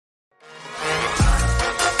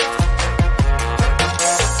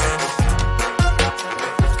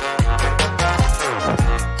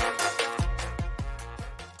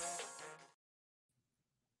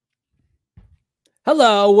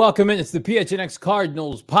Hello, welcome in. It's the PHNX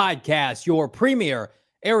Cardinals podcast, your premier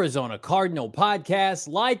Arizona Cardinal podcast.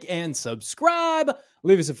 Like and subscribe.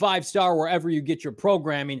 Leave us a 5-star wherever you get your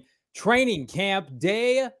programming. Training camp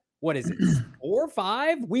day, what is it, 4 or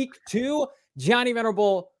 5? Week 2. Johnny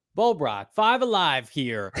Venerable Bulbrock, 5 alive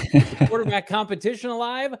here. The quarterback competition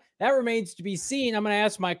alive? That remains to be seen. I'm going to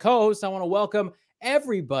ask my co-host. I want to welcome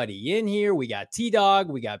everybody in here. We got T-Dog.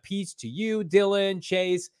 We got Peace to you, Dylan,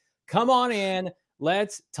 Chase. Come on in.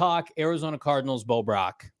 Let's talk Arizona Cardinals, Bo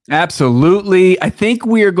Brock. Absolutely. I think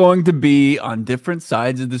we are going to be on different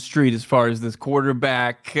sides of the street as far as this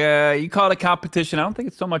quarterback. You call it a competition. I don't think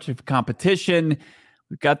it's so much of a competition.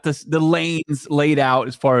 We've got the lanes laid out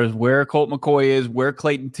as far as where Colt McCoy is, where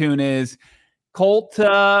Clayton Tune is. Colt,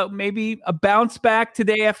 maybe a bounce back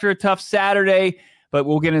today after a tough Saturday, but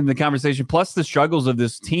we'll get into the conversation. Plus the struggles of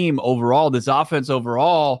this team overall, this offense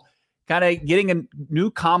overall, kind of getting a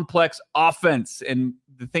new complex offense and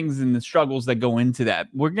the things and the struggles that go into that.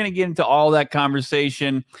 We're going to get into all that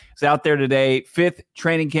conversation. It's out there today. 5th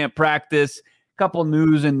training camp practice. A couple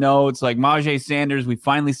news and notes like Majay Sanders. We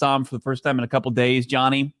finally saw him for the first time in a couple days.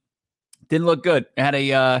 Johnny didn't look good. Had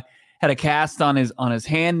a cast on his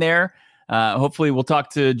hand there. Hopefully we'll talk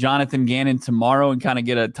to Jonathan Gannon tomorrow and kind of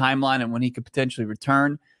get a timeline on when he could potentially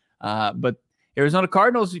return. But Arizona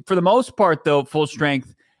Cardinals, for the most part, though, full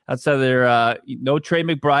strength. Outside of their no Trey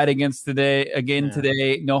McBride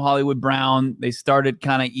today, no Hollywood Brown. They started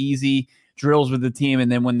kind of easy drills with the team,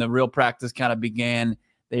 and then when the real practice kind of began,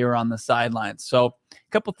 they were on the sidelines. So a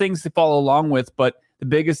couple things to follow along with, but the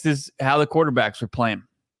biggest is how the quarterbacks are playing.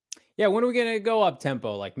 Yeah, when are we going to go up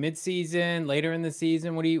tempo? Like mid-season, later in the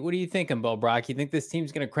season? What are you thinking, Bo Brock? You think this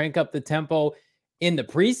team's going to crank up the tempo in the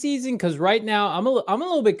preseason? Because right now, I'm a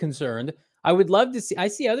little bit concerned. I would love to see. I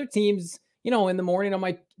see other teams, in the morning on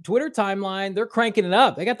my Twitter timeline, they're cranking it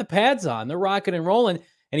up. They got the pads on. They're rocking and rolling.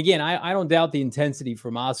 And again, I don't doubt the intensity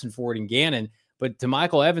from Austin Ford and Gannon. But to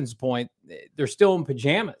Michael Evans' point, they're still in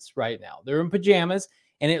pajamas right now. They're in pajamas,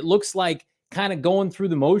 and it looks like kind of going through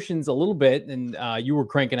the motions a little bit. And you were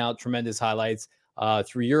cranking out tremendous highlights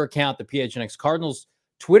through your account, the PHNX Cardinals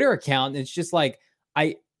Twitter account. And it's just like,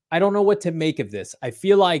 I don't know what to make of this. I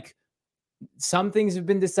feel like some things have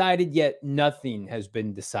been decided, yet nothing has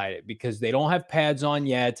been decided because they don't have pads on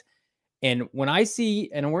yet. And when I see,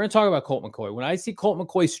 and we're going to talk about Colt McCoy, when I see Colt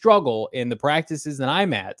McCoy struggle in the practices that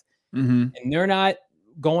I'm at, and they're not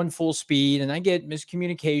going full speed, and I get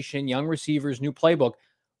miscommunication, young receivers, new playbook,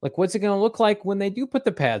 like what's it going to look like when they do put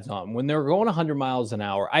the pads on, when they're going 100 miles an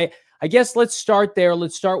hour? I guess let's start there.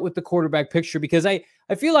 Let's start with the quarterback picture because I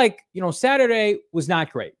feel like, Saturday was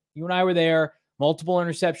not great. You and I were there. Multiple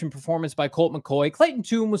interception performance by Colt McCoy. Clayton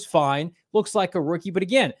Tune was fine. Looks like a rookie. But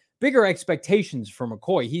again, bigger expectations for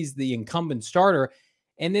McCoy. He's the incumbent starter.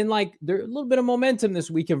 And then there's a little bit of momentum this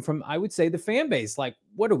weekend from, I would say, the fan base. Like,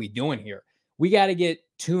 what are we doing here? We got to get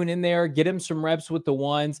Tune in there, get him some reps with the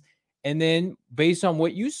ones. And then based on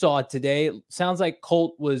what you saw today, it sounds like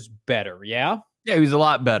Colt was better. Yeah? Yeah, he was a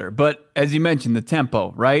lot better. But as you mentioned, the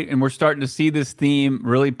tempo, right? And we're starting to see this theme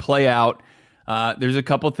really play out. There's a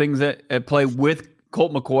couple things at play with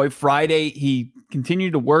Colt McCoy. Friday, he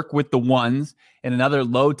continued to work with the ones in another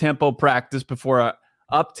low-tempo practice before a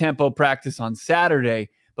up-tempo practice on Saturday.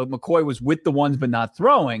 But McCoy was with the ones but not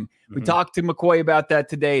throwing. We talked to McCoy about that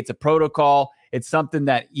today. It's a protocol. It's something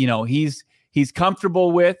that, he's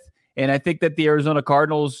comfortable with. And I think that the Arizona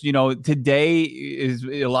Cardinals, today is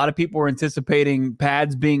a lot of people were anticipating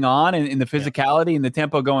pads being on and the physicality and the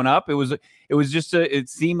tempo going up. It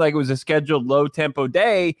seemed like it was a scheduled low tempo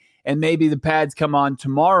day, and maybe the pads come on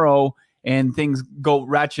tomorrow and things go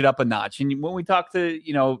ratchet up a notch. And when we talk to,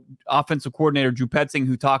 offensive coordinator Drew Petzing,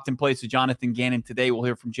 who talked in place of Jonathan Gannon today, we'll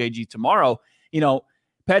hear from JG tomorrow,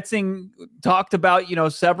 Petzing talked about,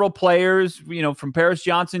 several players, from Paris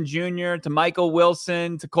Johnson Jr. to Michael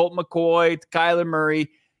Wilson to Colt McCoy to Kyler Murray.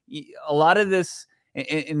 A lot of this,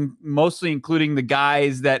 and mostly including the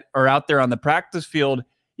guys that are out there on the practice field,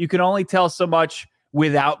 you can only tell so much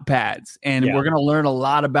without pads. And we're going to learn a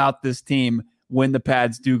lot about this team when the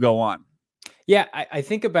pads do go on. Yeah, I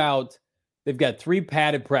think about they've got 3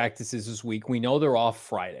 padded practices this week. We know they're off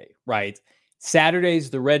Friday, right?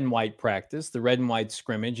 Saturday's the red and white practice, the red and white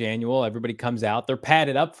scrimmage annual. Everybody comes out. They're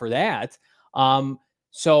padded up for that. And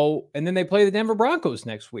then they play the Denver Broncos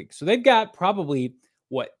next week. So they've got probably,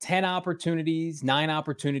 9 opportunities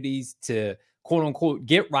to quote unquote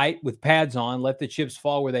get right with pads on, let the chips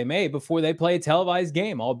fall where they may before they play a televised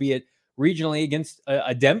game, albeit regionally against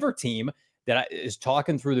a Denver team that is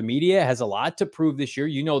talking through the media, has a lot to prove this year.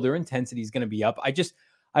 Their intensity is going to be up.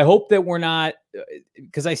 I hope that we're not,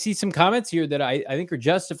 because I see some comments here that I think are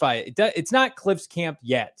justified. It's not Cliff's camp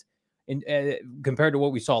yet, compared to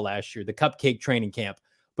what we saw last year, the cupcake training camp.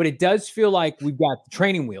 But it does feel like we've got the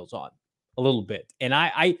training wheels on a little bit. And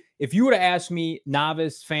I if you were to ask me,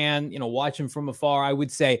 novice fan, watching from afar, I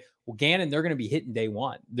would say, well, Gannon, they're going to be hitting day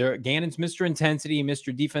one. Gannon's Mr. Intensity,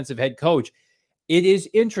 Mr. Defensive Head Coach. It is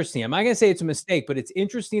interesting. I'm not going to say it's a mistake, but it's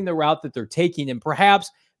interesting the route that they're taking. And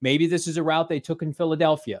perhaps maybe this is a route they took in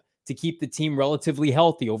Philadelphia to keep the team relatively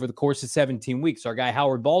healthy over the course of 17 weeks. Our guy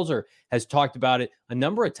Howard Balzer has talked about it a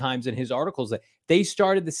number of times in his articles that they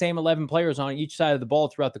started the same 11 players on each side of the ball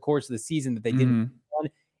throughout the course of the season that they didn't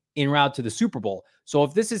en route to the Super Bowl. So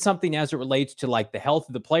if this is something as it relates to like the health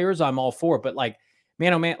of the players, I'm all for it. But like,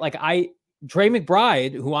 man, oh man, like Trey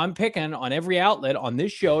McBride, who I'm picking on every outlet on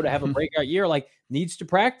this show to have a breakout year, like needs to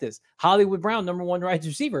practice. Hollywood Brown, number one wide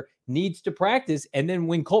receiver, needs to practice. And then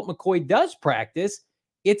when Colt McCoy does practice,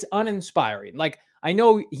 it's uninspiring. Like, I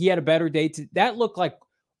know he had a better day. That looked like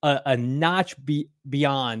a notch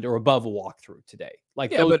beyond or above a walkthrough today.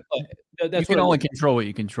 Like, yeah, but that's you can only control what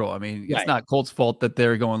you control. I mean, it's not Colt's fault that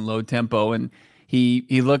they're going low tempo, and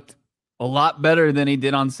he looked a lot better than he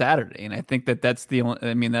did on Saturday. And I think that's the only,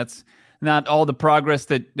 I mean, that's not all the progress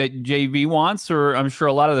that JV wants, or I'm sure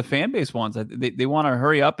a lot of the fan base wants. They want to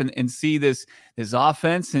hurry up and see this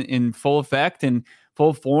offense in full effect and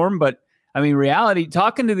full form. But I mean, reality,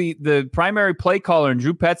 talking to the primary play caller and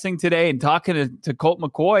Drew Petzing today and talking to Colt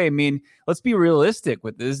McCoy, I mean, let's be realistic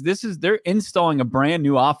with this. They're installing a brand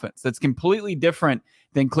new offense that's completely different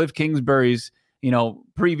than Cliff Kingsbury's,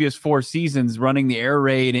 previous 4 seasons running the air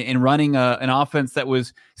raid and running an offense that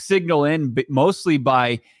was signal in mostly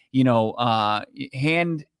by,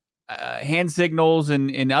 hand signals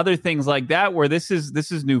and other things like that, where this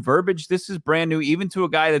is new verbiage. This is brand new, even to a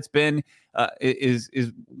guy that's been is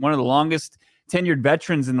one of the longest tenured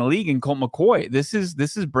veterans in the league in Colt McCoy. This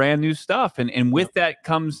is brand new stuff. And with that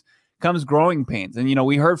comes growing pains. And,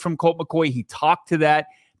 we heard from Colt McCoy. He talked to that.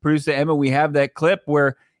 Producer Emma, we have that clip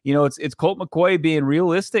where, it's Colt McCoy being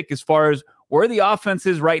realistic as far as where the offense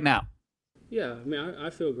is right now. Yeah, I mean, I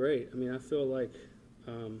feel great. I mean, I feel like,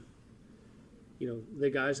 the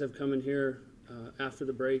guys have come in here after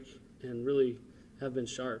the break and really have been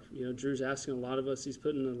sharp. Drew's asking a lot of us. He's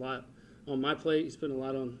putting a lot on my plate. He's putting a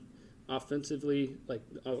lot on offensively, like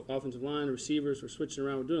offensive line, receivers. We're switching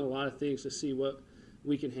around. We're doing a lot of things to see what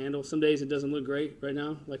we can handle. Some days it doesn't look great right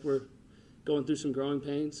now, like we're going through some growing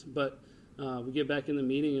pains. But we get back in the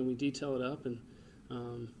meeting and we detail it up. And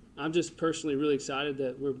I'm just personally really excited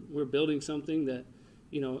that we're building something that,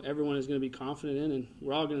 everyone is going to be confident in, and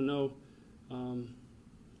we're all going to know,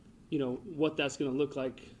 what that's going to look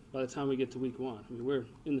like by the time we get to week 1. I mean, we're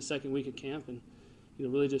in the second week of camp and,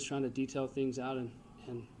 really just trying to detail things out and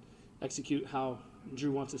execute how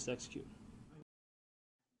Drew wants us to execute.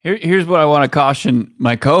 Here's what I want to caution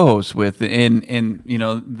my co-hosts with, and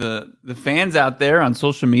the fans out there on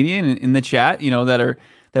social media and in the chat,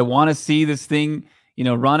 that want to see this thing,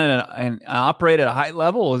 run and operate at a high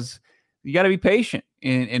level, is you got to be patient.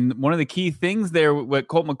 And one of the key things there, what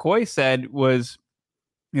Colt McCoy said was,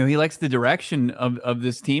 he likes the direction of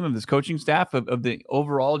this team, of this coaching staff, of the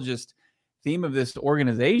overall just theme of this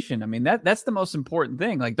organization. I mean, that's the most important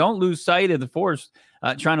thing. Like, don't lose sight of the forest,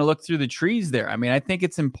 trying to look through the trees there. I mean, I think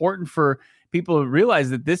it's important for people to realize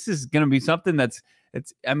that this is going to be something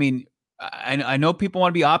I know people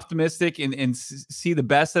want to be optimistic and see the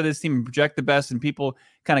best of this team and project the best, and people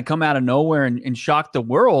kind of come out of nowhere and shock the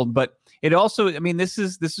world. But it also, I mean, this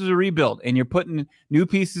is a rebuild, and you're putting new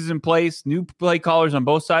pieces in place, new play callers on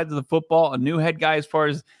both sides of the football, a new head guy as far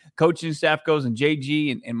as coaching staff goes, and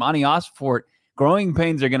JG and Monty Osfort. Growing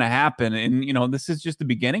pains are going to happen, and this is just the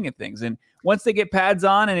beginning of things. And once they get pads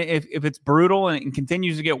on, and if it's brutal and it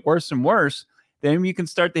continues to get worse and worse, then you can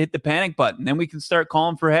start to hit the panic button. Then we can start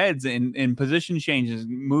calling for heads and position changes,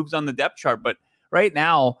 moves on the depth chart. But right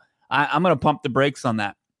now, I'm going to pump the brakes on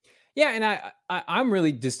that. Yeah, and I'm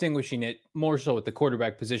really distinguishing it more so with the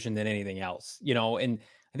quarterback position than anything else, and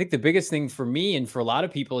I think the biggest thing for me and for a lot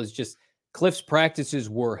of people is just Cliff's practices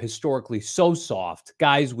were historically so soft.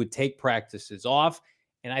 Guys would take practices off,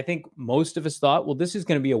 and I think most of us thought, well, this is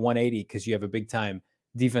going to be a 180 because you have a big-time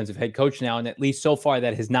defensive head coach now, and at least so far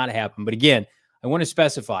that has not happened. But again, I want to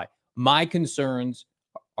specify, my concerns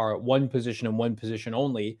are at one position and one position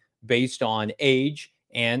only, based on age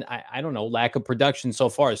and I don't know, lack of production so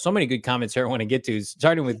far. So many good comments here I want to get to,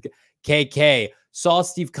 starting with KK. Saw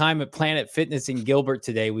Steve Keim at Planet Fitness in Gilbert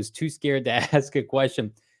today, was too scared to ask a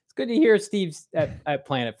question. It's good to hear Steve's at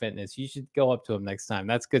Planet Fitness. You should go up to him next time.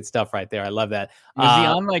 That's good stuff right there. I love that. Was he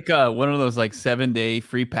on like one of those like 7-day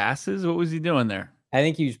free passes? What was he doing there? I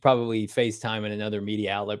think he was probably FaceTiming another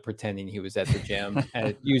media outlet, pretending he was at the gym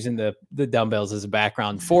and using the dumbbells as a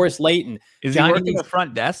background. Forrest Layton. Is he working the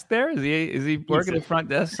front desk there? Is he working the front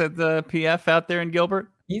desk at the PF out there in Gilbert?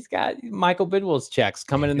 He's got Michael Bidwell's checks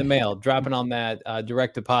coming in the mail, dropping on that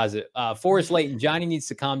direct deposit. Forrest Layton, Johnny needs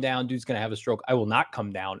to calm down. Dude's going to have a stroke. I will not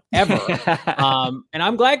come down ever. And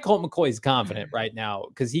I'm glad Colt McCoy is confident right now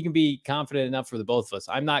because he can be confident enough for the both of us.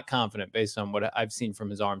 I'm not confident based on what I've seen from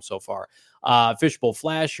his arm so far. Fishbowl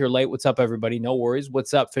Flash, you're late. What's up, everybody? No worries.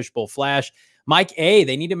 What's up, Fishbowl Flash? Mike A,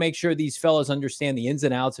 they need to make sure these fellas understand the ins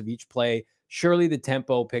and outs of each play. Surely the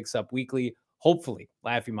tempo picks up weekly. Hopefully,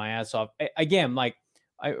 laughing my ass off. Again, like,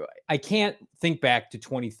 I can't think back to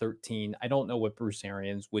 2013. I don't know what Bruce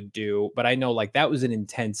Arians would do, but I know like that was an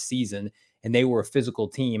intense season and they were a physical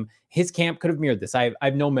team. His camp could have mirrored this. I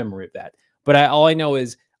have no memory of that, but all I know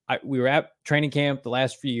is we were at training camp the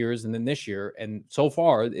last few years and then this year. And so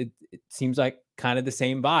far it seems like kind of the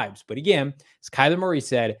same vibes. But again, as Kyler Murray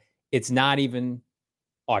said, it's not even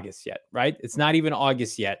August yet, right? It's not even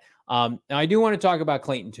August yet. Now I do want to talk about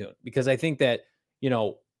Clayton Tune because I think that,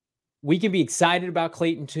 we can be excited about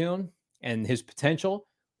Clayton Tune and his potential,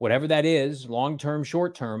 whatever that is, long-term,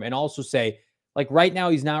 short-term, and also say, like right now,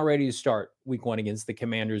 he's not ready to start week 1 against the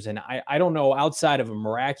Commanders. And I don't know, outside of a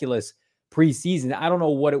miraculous preseason, I don't know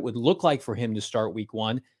what it would look like for him to start week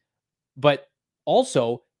 1. But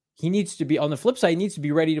also, he needs to be, on the flip side, he needs to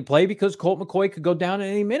be ready to play because Colt McCoy could go down at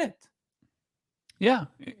any minute. Yeah.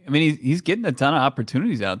 I mean, he's getting a ton of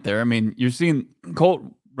opportunities out there. I mean, you're seeing Colt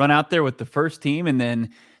run out there with the first team and then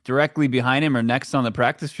directly behind him or next on the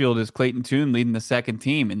practice field is Clayton Tune leading the second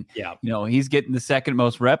team. And, he's getting the second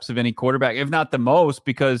most reps of any quarterback, if not the most,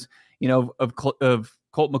 because, of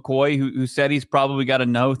Colt McCoy, who said he's probably got a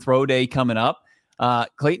no-throw day coming up.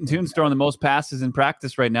 Clayton Tune's throwing the most passes in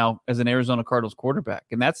practice right now as an Arizona Cardinals quarterback.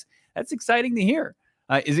 And that's exciting to hear.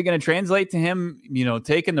 Is it going to translate to him,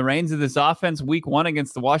 taking the reins of this offense week 1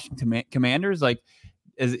 against the Washington Commanders? Like,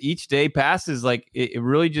 as each day passes, like it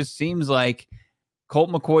really just seems like Colt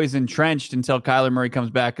McCoy's entrenched until Kyler Murray comes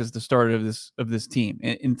back as the starter of this team.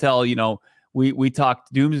 Until, we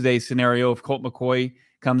talked doomsday scenario if Colt McCoy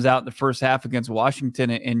comes out in the first half against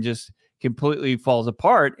Washington and just completely falls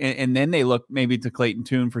apart. And then they look maybe to Clayton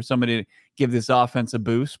Tune for somebody to give this offense a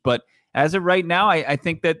boost. But as of right now, I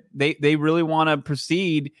think that they really want to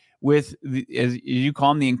proceed with, as you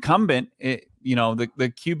call him, the incumbent, the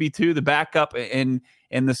QB2, the backup, and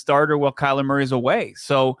the starter while Kyler Murray is away.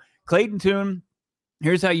 So Clayton Tune,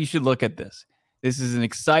 here's how you should look at this. This is an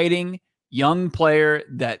exciting young player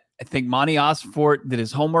that I think Monty Osfort did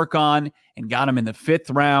his homework on and got him in the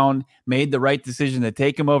 5th round, made the right decision to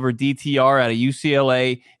take him over DTR out of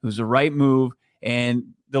UCLA. It was the right move, and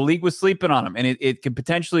the league was sleeping on him. And it could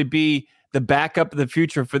potentially be the backup of the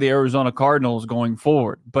future for the Arizona Cardinals going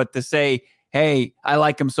forward. But to say, hey, I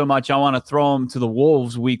like him so much, I want to throw him to the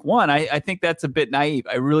Wolves week 1, I think that's a bit naive.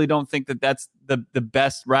 I really don't think that that's the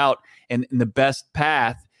best route and the best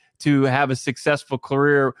path to have a successful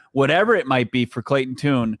career, whatever it might be for Clayton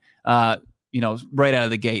Tune, right out of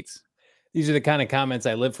the gates. These are the kind of comments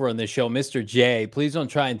I live for on this show. Mr. J, please don't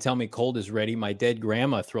try and tell me Colt is ready. My dead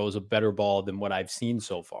grandma throws a better ball than what I've seen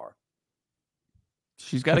so far.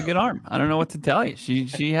 She's got a good arm. I don't know what to tell you.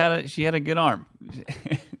 She had a good arm.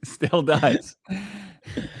 Still does.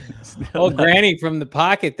 Granny from the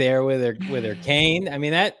pocket there with her cane. I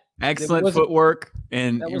mean, that excellent footwork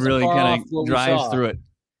and really kind of drives through it.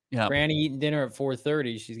 Yeah. Granny eating dinner at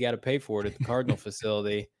 4:30. She's got to pay for it at the Cardinal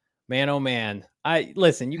facility. Man, oh man.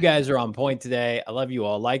 Listen, you guys are on point today. I love you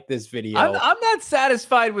all. Like this video. I'm not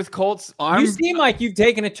satisfied with Colt's arm. You seem like you've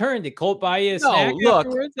taken a turn. Did Colt buy you a snack? Look,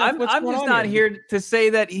 I'm just not here to say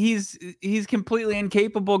that he's completely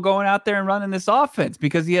incapable going out there and running this offense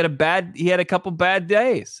because he had a couple bad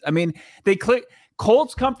days. I mean,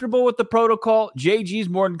 Colt's comfortable with the protocol. JG's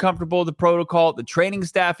more than comfortable with the protocol. The training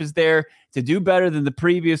staff is there to do better than the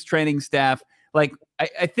previous training staff. Like,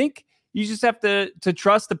 I think you just have to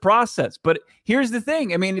trust the process. But here's the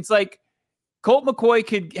thing. I mean, it's like Colt McCoy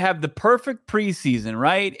could have the perfect preseason,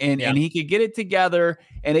 right? And he could get it together,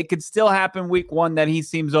 and it could still happen week 1 that he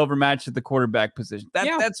seems overmatched at the quarterback position.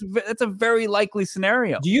 That's a very likely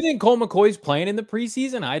scenario. Do you think Colt McCoy's playing in the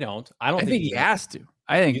preseason? I don't. I think he has to.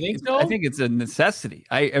 You think so? I think it's a necessity.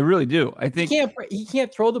 I really do. I think he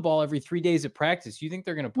can't throw the ball every 3 days at practice. You think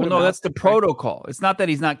they're going to put him? No, that's the protocol. It's not that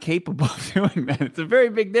he's not capable of doing that. It's a very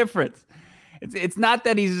big difference. It's not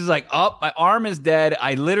that he's just like, oh, my arm is dead.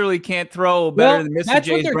 I literally can't throw better than Mr.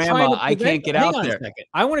 J's grandma. I can't get out there.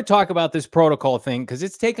 I want to talk about this protocol thing because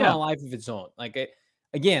it's taken on a life of its own. Like,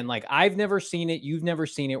 again, like I've never seen it. You've never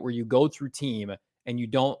seen it where you go through team and you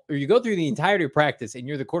don't, or you go through the entirety of practice and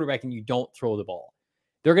you're the quarterback and you don't throw the ball.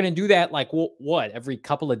 They're going to do that like what, every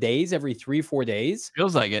couple of days, every 3-4 days?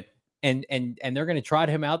 Feels like it. And they're going to trot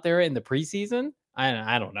him out there in the preseason?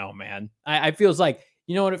 I don't know, man. I feels like,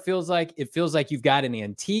 you know what it feels like? It feels like you've got an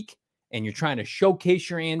antique and you're trying to showcase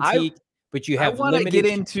your antique, but you have limited. I want to get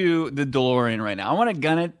limited. into the DeLorean right now. I want to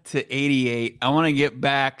gun it to 88. I want to get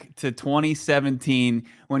back to 2017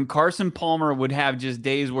 when Carson Palmer would have just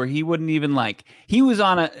days where he wouldn't even he was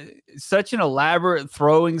on such an elaborate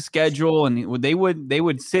throwing schedule, and they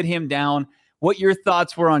would sit him down. What your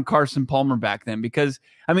thoughts were on Carson Palmer back then? Because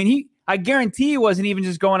I mean, I guarantee he wasn't even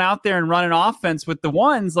just going out there and running offense with the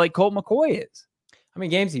ones like Colt McCoy is. How many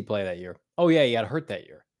games did he play that year? Oh yeah, he got hurt that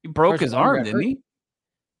year. He broke his arm, didn't he?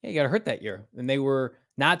 Yeah, he got hurt that year, and they were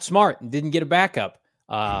not smart and didn't get a backup.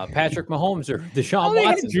 Patrick Mahomes or Deshaun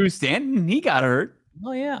Watson. Drew Stanton, he got hurt.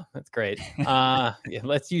 Oh yeah, that's great. Yeah,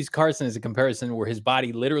 let's use Carson as a comparison, where his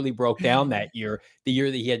body literally broke down that year, the year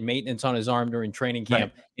that he had maintenance on his arm during training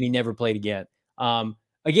camp, and he never played again.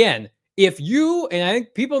 Again, if you, and I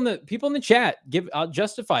think people in the chat I'll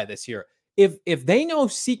justify this here. If they know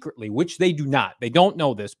secretly, which they do not, they don't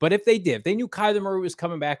know this, but if they did, if they knew Kyler Murray was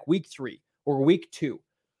coming back week 3 or week 2,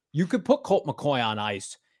 you could put Colt McCoy on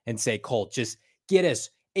ice and say, Colt, just get us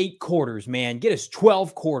 8 quarters, man. Get us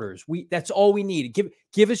 12 quarters. That's all we need.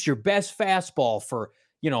 Give us your best fastball for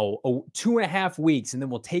 2.5 weeks, and then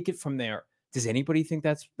we'll take it from there. Does anybody think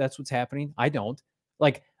that's what's happening? I don't.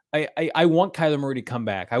 I want Kyler Murray to come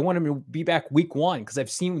back. I want him to be back week 1 because I've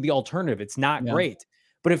seen the alternative. It's not great.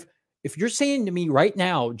 But if you're saying to me right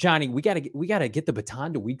now, Johnny, we gotta get the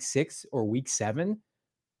baton to week 6 or week 7.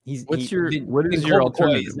 What is your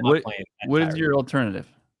alternative? What is your alternative?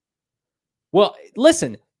 Well,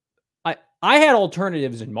 listen, I had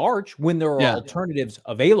alternatives in March when there were alternatives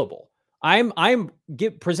available.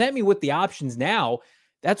 Present me with the options now.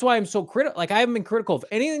 That's why I'm so critical. I haven't been critical of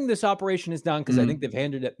anything this operation has done because I think they've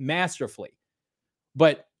handled it masterfully.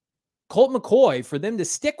 But Colt McCoy, for them to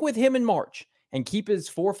stick with him in March and keep his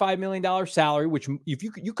 $4 or $5 million salary, which if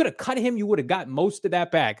you could have cut him, you would have got most of that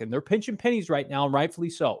back. And they're pinching pennies right now, and rightfully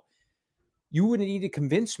so. You wouldn't need to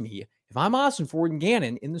convince me, if I'm Austin Ford and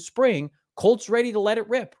Gannon in the spring, Colt's ready to let it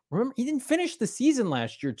rip. Remember, he didn't finish the season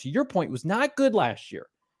last year. To your point, was not good last year.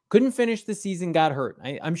 Couldn't finish the season, got hurt.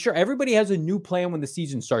 I'm sure everybody has a new plan when the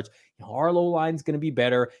season starts. Our O-line's going to be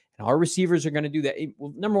better, and our receivers are going to do that.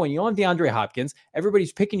 Well, number one, you don't have DeAndre Hopkins.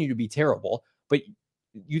 Everybody's picking you to be terrible, but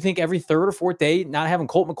you think every 3rd or 4th day not having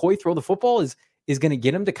Colt McCoy throw the football is going to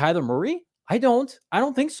get him to Kyler Murray? I don't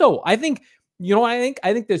think so. I think, I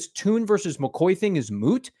think this Tune versus McCoy thing is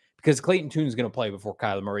moot because Clayton Tune is going to play before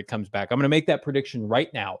Kyler Murray comes back. I'm going to make that prediction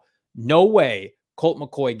right now. No way Colt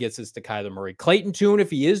McCoy gets us to Kyler Murray. Clayton Tune,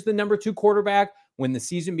 if he is the number 2 quarterback when the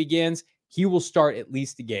season begins, he will start at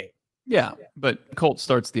least a game. Yeah, but Colt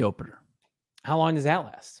starts the opener. How long does that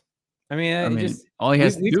last? I mean, all he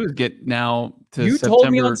has to do is get now to you September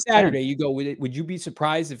told me on Saturday, 10th. you go, would you be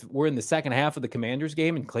surprised if we're in the second half of the Commanders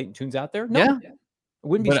game and Clayton Tune's out there? No, yeah. I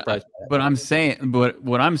wouldn't be surprised. But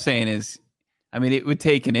what I'm saying is, it would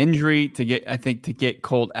take an injury to get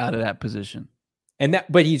Colt out of that position.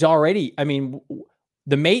 But he's already,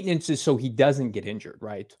 the maintenance is so he doesn't get injured,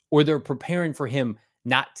 right? Or they're preparing for him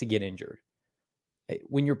not to get injured.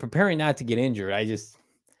 When you're preparing not to get injured,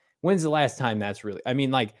 when's the last time that's really,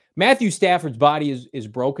 Matthew Stafford's body is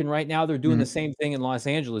broken right now. They're doing the same thing in Los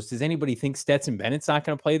Angeles. Does anybody think Stetson Bennett's not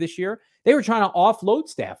going to play this year? They were trying to offload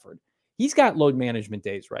Stafford. He's got load management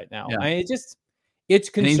days right now. Yeah. It's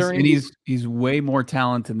concerning. And he's way more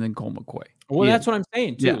talented than Colt McCoy. Well, that's what I'm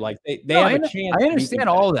saying too. Yeah. They have a chance. I understand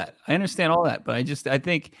all of that. But I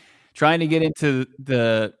think trying to get into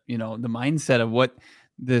the the mindset of what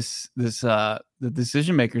the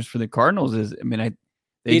decision makers for the Cardinals is.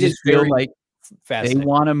 They just feel like they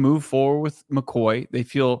want to move forward with McCoy. They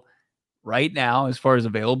feel right now, as far as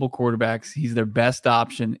available quarterbacks, he's their best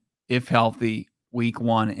option if healthy week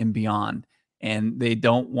 1 and beyond. And they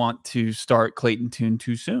don't want to start Clayton Tune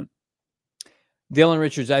too soon. Dylan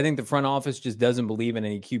Richards, I think the front office just doesn't believe in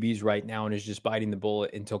any QBs right now and is just biting the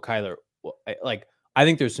bullet until Kyler. I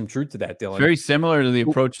think there's some truth to that, Dylan. Very similar to the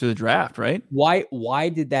approach to the draft, right? Why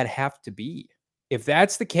did that have to be? If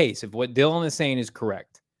that's the case, if what Dylan is saying is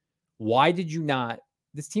correct, why did you not?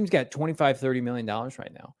 This team's got $25-30 million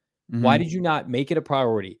right now. Mm-hmm. Why did you not make it a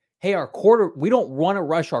priority? Hey, we don't want to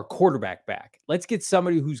rush our quarterback back. Let's get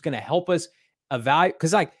somebody who's going to help us evaluate.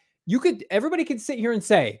 Because everybody could sit here and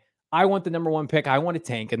say, I want the number 1 pick. I want a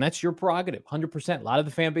tank. And that's your prerogative, 100%. A lot of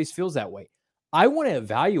the fan base feels that way. I want to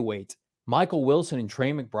evaluate Michael Wilson and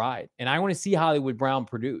Trey McBride. And I want to see Hollywood Brown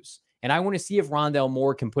produce. And I want to see if Rondale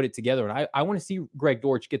Moore can put it together. And I want to see Greg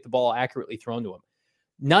Dortch get the ball accurately thrown to him.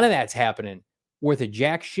 None of that's happening worth a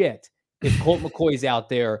jack shit if Colt McCoy's out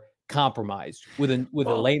there compromised with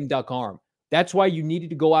a lame duck arm. That's why you needed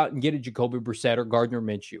to go out and get a Jacoby Brissett or Gardner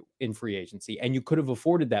Minshew in free agency, and you could have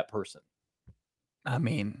afforded that person. I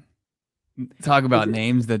mean, talk about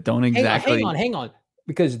names that don't exactly. Hang on.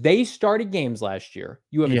 Because they started games last year.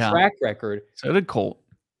 You have a track record. So did Colt.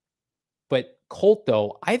 But Colt,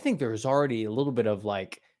 though, I think there's already a little bit of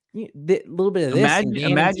like a little bit of this.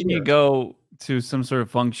 Imagine you go to some sort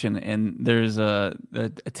of function and there's a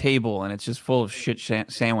table and it's just full of shit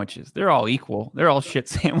sandwiches. They're all equal. They're all shit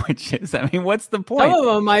sandwiches. I mean, what's the point? Some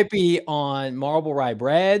of them might be on marble rye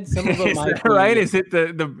bread. Some of them might be right. Is it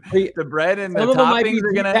the bread and the toppings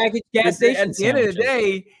are gonna package gas station? At the end of the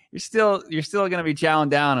day, you're still gonna be chowing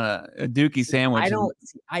down a dookie sandwich.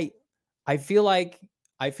 I feel like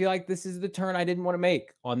this is the turn I didn't want to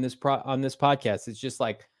make on this podcast. It's just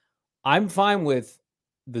like I'm fine with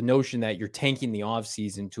the notion that you're tanking the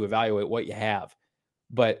offseason to evaluate what you have.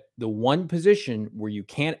 But the one position where you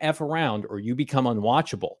can't F around or you become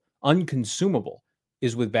unwatchable, unconsumable,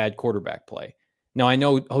 is with bad quarterback play. Now, I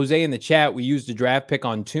know, Jose, in the chat, we used a draft pick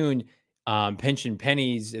on Tune, pension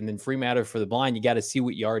pennies, and then free matter for the blind. You got to see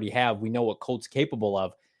what you already have. We know what Colt's capable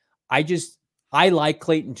of. I like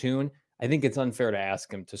Clayton Tune. I think it's unfair to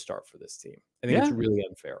ask him to start for this team. I think it's really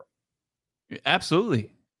unfair.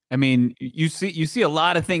 Absolutely. I mean, you see a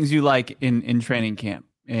lot of things you like in training camp,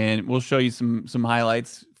 and we'll show you some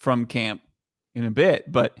highlights from camp in a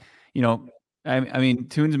bit. But I mean,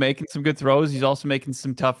 Tune's making some good throws. He's also making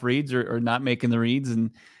some tough reads or not making the reads,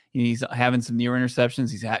 and he's having some near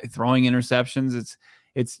interceptions. He's throwing interceptions.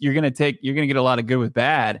 You're gonna get a lot of good with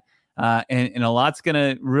bad, and a lot's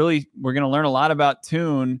we're gonna learn a lot about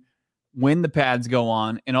Tune when the pads go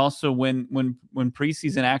on, and also when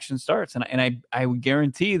preseason action starts. And I would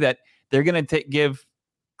guarantee that they're going to give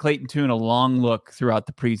Clayton Tune a long look throughout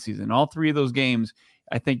the preseason. All three of those games,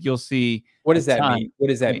 I think you'll see. What does that mean? What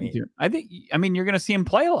does that mean? I mean, you're going to see him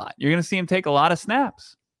play a lot. You're going to see him take a lot of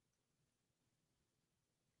snaps.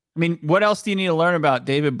 I mean, what else do you need to learn about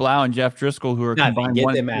David Blau and Jeff Driscoll, who are combined?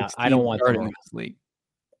 Get them out. I don't want them in this league.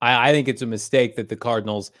 I think it's a mistake that the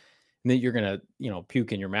Cardinals, that you're going to,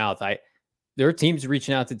 puke in your mouth. There are teams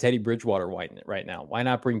reaching out to Teddy Bridgewater right now. Why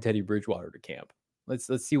not bring Teddy Bridgewater to camp? Let's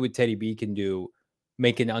see what Teddy B can do,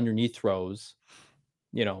 making underneath throws,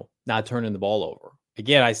 not turning the ball over.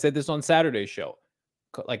 Again, I said this on Saturday's show.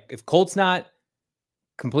 Like, if Colt's not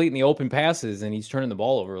completing the open passes and he's turning the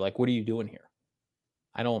ball over, like, what are you doing here?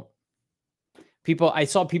 I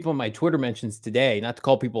saw people in my Twitter mentions today, not to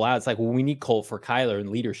call people out. It's like, well, we need Colt for Kyler and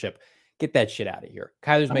leadership. Get that shit out of here.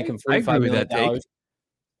 Kyler's making $45 million.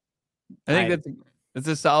 I think that's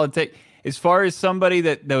a solid take. As far as somebody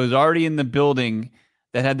that was already in the building,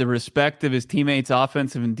 that had the respect of his teammates,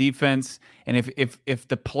 offensive and defense, and if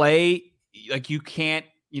the play, like, you can't,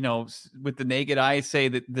 with the naked eye say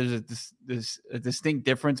that there's a distinct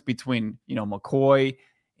difference between McCoy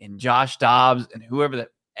and Josh Dobbs and whoever the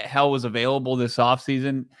hell was available this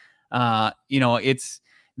offseason, it's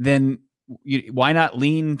then. Why not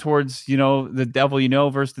lean towards the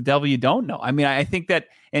devil versus the devil you don't know? I mean, I think that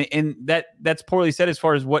and that's poorly said as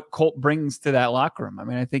far as what Colt brings to that locker room. I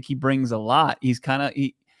mean, I think he brings a lot. He's kind of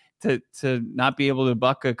to not be able to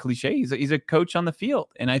buck a cliche. He's a coach on the field,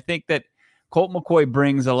 and I think that Colt McCoy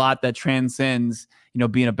brings a lot that transcends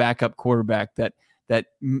being a backup quarterback. That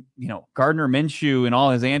Gardner Minshew and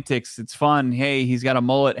all his antics, it's fun. Hey, he's got a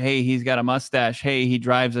mullet. Hey, he's got a mustache. Hey, he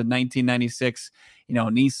drives a 1996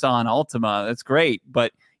 Nissan Altima. That's great,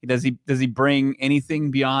 but does he bring anything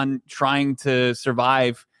beyond trying to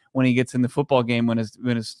survive when he gets in the football game when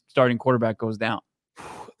his starting quarterback goes down?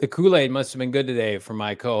 The Kool-Aid must have been good today for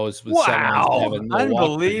my co-host. Wow,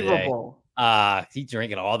 unbelievable. He's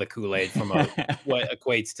drinking all the Kool-Aid from what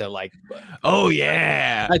equates to like, oh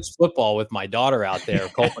yeah, touch football with my daughter out there,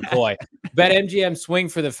 Colt McCoy. BetMGM swing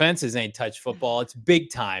for the fences ain't touch football. It's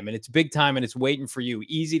big time, and it's waiting for you.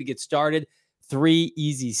 Easy to get started. 3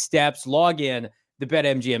 easy steps. Log in the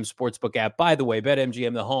BetMGM Sportsbook app. By the way,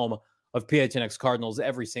 BetMGM, the home of PHNX Cardinals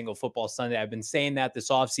every single football Sunday. I've been saying that this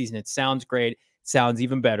offseason. It sounds great. It sounds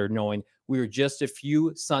even better knowing we are just a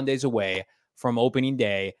few Sundays away from opening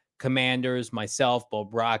day. Commanders, myself, Bo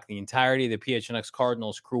Brock, the entirety of the PHNX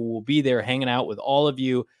Cardinals crew will be there hanging out with all of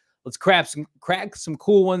you. Let's crack some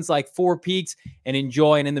cool ones like 4 Peaks and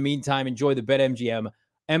enjoy. And in the meantime, enjoy the BetMGM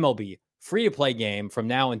MLB free-to-play game from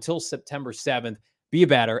now until September 7th. Be a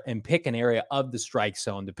batter and pick an area of the strike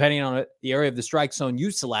zone. Depending on the area of the strike zone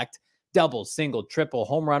you select, double, single, triple,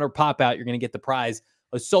 home run, or pop out, you're going to get the prize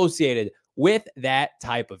associated with that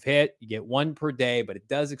type of hit. You get one per day, but it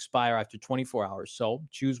does expire after 24 hours. So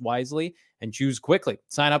choose wisely and choose quickly.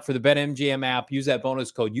 Sign up for the BetMGM app. Use that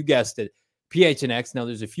bonus code. You guessed it, PHNX. Now,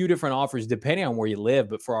 there's a few different offers depending on where you live,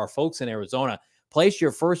 but for our folks in Arizona, place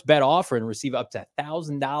your first bet offer and receive up to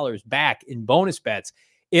 $1,000 back in bonus bets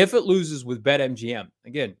if it loses with BetMGM.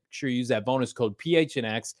 Again, make sure you use that bonus code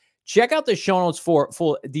PHNX. Check out the show notes for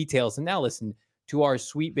full details. And now listen to our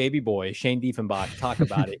sweet baby boy, Shane Diefenbach, talk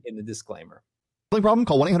about it in the disclaimer. Problem?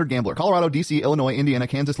 Call 1-800-GAMBLER. Colorado, D.C., Illinois, Indiana,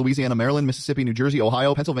 Kansas, Louisiana, Maryland, Mississippi, New Jersey,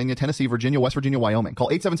 Ohio, Pennsylvania, Tennessee, Virginia, West Virginia, Wyoming. Call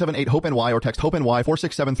 877-8-HOPE-NY or text HOPE-NY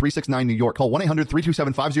 467-369 New York. Call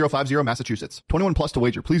 1-800-327-5050 Massachusetts. 21 plus to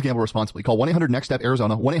wager. Please gamble responsibly. Call 1-800-NEXT-STEP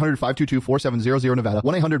Arizona. 1-800-522-4700 Nevada.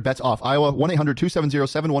 1-800-BETS-OFF Iowa.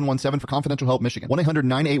 1-800-270-7117 for confidential help Michigan.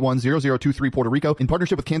 1-800-981-0023 Puerto Rico. In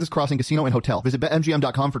partnership with Kansas Crossing Casino and Hotel. Visit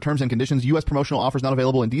BetMGM.com for terms and conditions. U.S. promotional offers not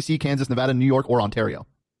available in D.C., Kansas, Nevada, New York, or Ontario.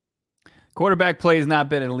 Quarterback play has not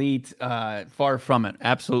been elite. Far from it.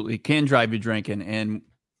 Absolutely. Can drive you drinking. And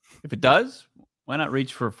if it does, why not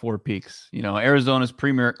reach for Four Peaks? You know, Arizona's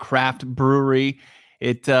premier craft brewery.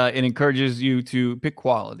 It encourages you to pick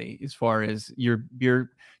quality as far as your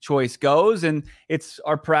beer choice goes. And it's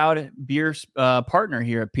our proud beer partner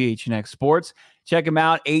here at PHNX Sports. Check them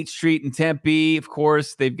out, 8th Street in Tempe. Of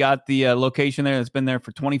course, they've got the location there that's been there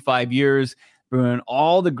for 25 years. Brewing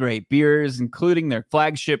all the great beers, including their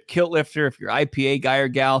flagship Kilt Lifter. If you're IPA guy or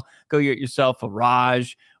gal, go get yourself a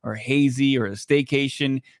Raj or a Hazy or a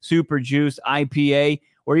Staycation Super Juice IPA,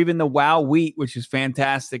 or even the Wow Wheat, which is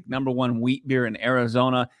fantastic. #1 wheat beer in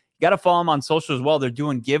Arizona. You got to follow them on social as well. They're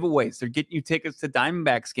doing giveaways. They're getting you tickets to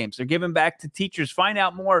Diamondbacks games. They're giving back to teachers. Find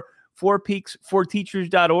out more,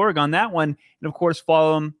 4peaks4teachers.org on that one. And of course,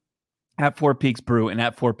 follow them at Four Peaks Brew and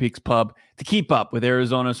at Four Peaks Pub to keep up with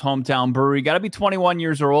Arizona's hometown brewery. Got to be 21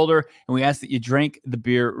 years or older, and we ask that you drink the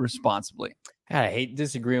beer responsibly. God, I hate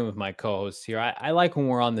disagreeing with my co-hosts here. I like when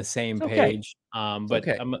we're on the same page, but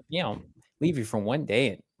okay. I'm, leave you from one day.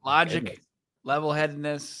 And logic,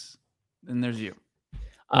 level-headedness, and there's you.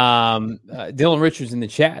 Dylan Richards in the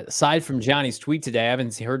chat. Aside from Johnny's tweet today, I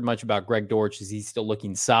haven't heard much about Greg Dortch. Is he still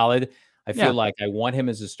looking solid? I feel like I want him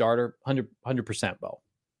as a starter, 100%, Bo.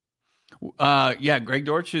 Greg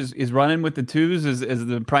Dortch is running with the twos as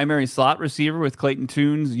the primary slot receiver with Clayton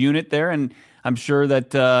Tune's unit there. And I'm sure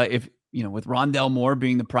that if, with Rondell Moore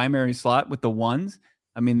being the primary slot with the ones,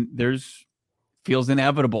 I mean, feels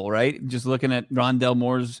inevitable, right? Just looking at Rondell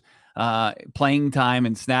Moore's playing time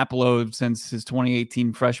and snap load since his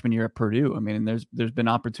 2018 freshman year at Purdue. I mean, there's been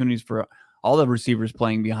opportunities for all the receivers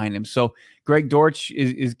playing behind him. So Greg Dortch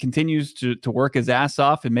continues to work his ass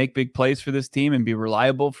off and make big plays for this team and be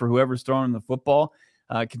reliable for whoever's throwing the football.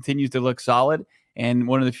 Continues to look solid, and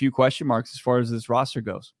one of the few question marks as far as this roster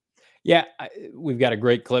goes. Yeah, we've got a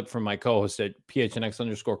great clip from my co-host at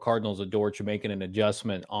PHNX_Cardinals of Dortch making an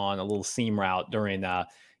adjustment on a little seam route during,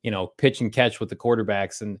 pitch and catch with the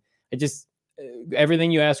quarterbacks. And everything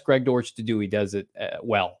you ask Greg Dortch to do, he does it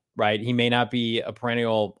well. Right. He may not be a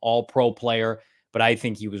perennial all-pro player, but I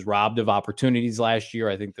think he was robbed of opportunities last year.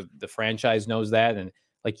 I think the franchise knows that. And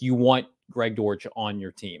you want Greg Dortch on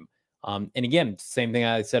your team. And again, same thing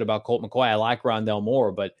I said about Colt McCoy. I like Rondell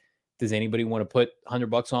Moore, but does anybody want to put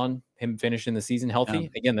 $100 on him finishing the season healthy? Yeah.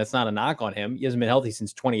 Again, that's not a knock on him. He hasn't been healthy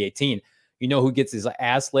since 2018. You know who gets his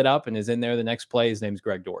ass lit up and is in there the next play? His name's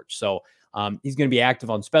Greg Dortch. So he's going to be active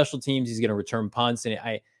on special teams. He's going to return punts. And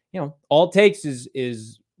all it takes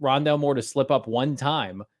is Rondell Moore to slip up one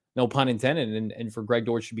time, no pun intended, and for Greg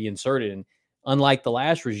Dortch to be inserted. And unlike the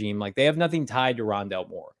last regime, they have nothing tied to Rondell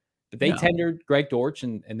Moore. But they tendered Greg Dortch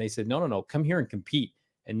and they said, no, come here and compete.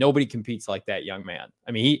 And nobody competes like that young man.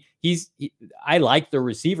 I mean, I like the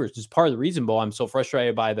receivers. Just part of the reason, Bo, I'm so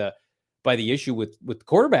frustrated by the issue with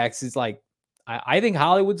quarterbacks is I think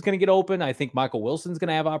Hollywood's going to get open. I think Michael Wilson's going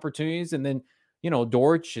to have opportunities. And then,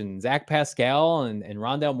 Dortch and Zach Pascal and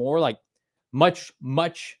Rondell Moore, much,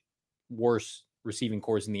 much worse receiving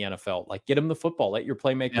cores in the NFL. Get them the football. Let your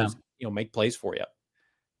playmakers, make plays for you.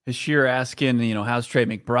 Hashir asking, how's Trey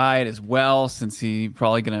McBride as well, since he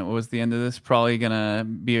probably going to, what was the end of this? Probably going to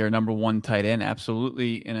be our #1 tight end.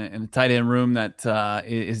 Absolutely. In a tight end room that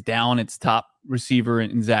is down its top receiver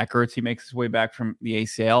in Zach Ertz. He makes his way back from the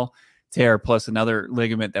ACL tear, plus another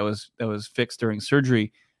ligament that was fixed during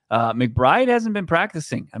surgery. McBride hasn't been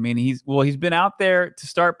practicing. I mean, he's been out there to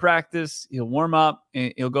start practice. He'll warm up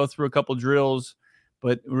and he'll go through a couple drills,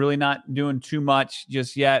 but really not doing too much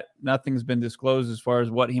just yet. Nothing's been disclosed as far as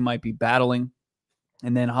what he might be battling.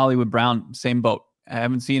 And then Hollywood Brown, same boat. I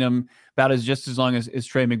haven't seen him about just as long as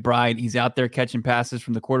Trey McBride. He's out there catching passes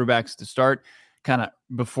from the quarterbacks to start, kind of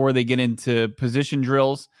before they get into position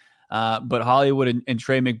drills. But Hollywood and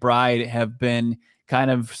Trey McBride have been kind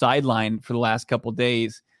of sidelined for the last couple of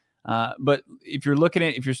days. But if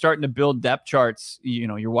you're starting to build depth charts,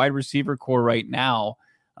 your wide receiver core right now,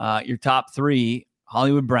 your top three,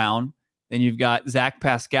 Hollywood Brown, then you've got Zach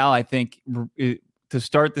Pascal, I think to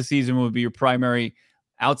start the season would be your primary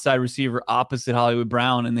outside receiver opposite Hollywood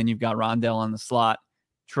Brown. And then you've got Rondell on the slot.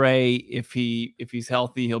 Trey, if he's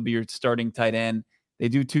healthy, he'll be your starting tight end. They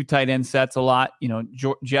do 2 tight end sets a lot.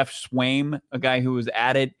 Jeff Swaim, a guy who was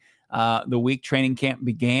added the week training camp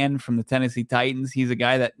began from the Tennessee Titans. He's a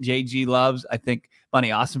guy that JG loves. I think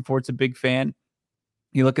Bunny Ossenfort's a big fan.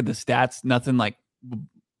 You look at the stats, nothing like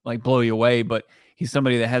blow you away, but he's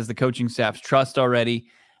somebody that has the coaching staff's trust already.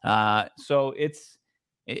 So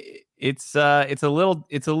it's a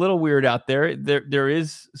little weird out there. There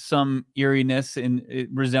is some eeriness, and it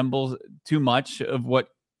resembles too much of what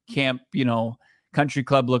camp, country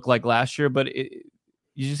club looked like last year, but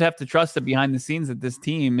you just have to trust that behind the scenes that this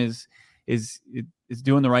team is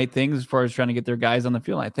doing the right things as far as trying to get their guys on the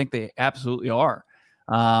field. I think they absolutely are.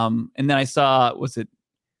 And then I saw,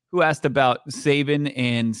 who asked about Saban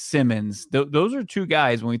and Simmons? Those are 2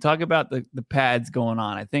 guys. When we talk about the pads going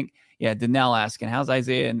on, I think, Danelle asking, how's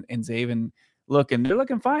Isaiah and Zaven looking? They're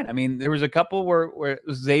looking fine. I mean, there was a couple where it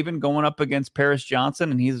was Zaven going up against Paris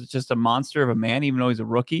Johnson, and he's just a monster of a man, even though he's a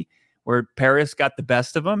rookie, where Paris got the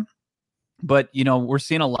best of him. But, we're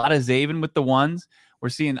seeing a lot of Zaven with the ones. We're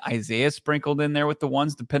seeing Isaiah sprinkled in there with the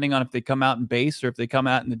ones, depending on if they come out in base or if they come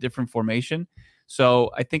out in a different formation. So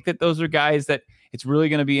I think that those are guys that it's really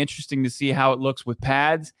going to be interesting to see how it looks with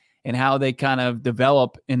pads and how they kind of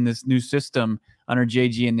develop in this new system under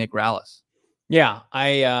JG and Nick Rallis. Yeah,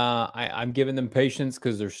 I'm giving them patience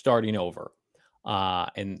because they're starting over,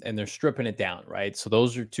 and they're stripping it down, right? So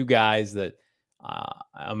those are 2 guys that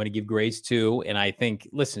I'm going to give grace to. And I think,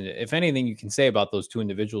 listen, if anything you can say about those 2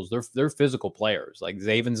 individuals, they're physical players. Like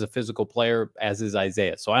Zaven's a physical player, as is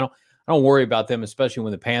Isaiah. So I don't worry about them, especially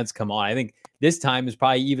when the pants come on. I think this time is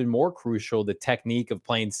probably even more crucial, the technique of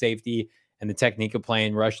playing safety and the technique of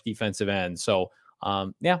playing rush defensive end. So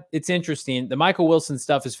it's interesting. The Michael Wilson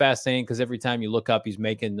stuff is fascinating because every time you look up, he's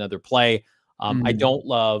making another play. I don't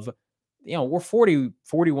love, we're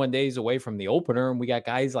 41 days away from the opener, and we got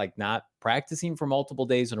guys like not practicing for multiple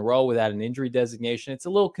days in a row without an injury designation. It's a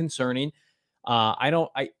little concerning.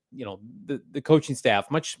 The coaching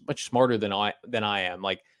staff much smarter than I am.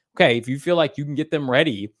 Like, okay, if you feel like you can get them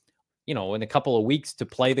ready, in a couple of weeks to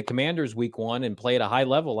play the Commanders week 1 and play at a high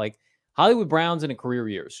level, like Hollywood Brown's in a career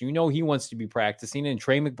year, so he wants to be practicing, and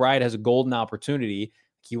Trey McBride has a golden opportunity.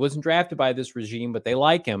 He wasn't drafted by this regime, but they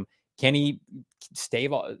like him. Can he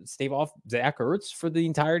stave off Zach Ertz for the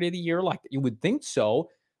entirety of the year? Like, you would think so,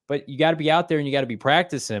 but you got to be out there and you got to be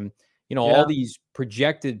practicing. All these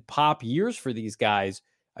projected pop years for these guys.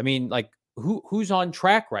 I mean, like, who's on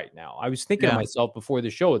track right now? I was thinking to myself before the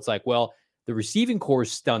show, it's like, well, the receiving core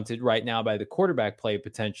is stunted right now by the quarterback play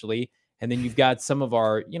potentially. And then you've got some of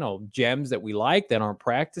our, gems that we like that aren't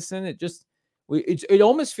practicing. It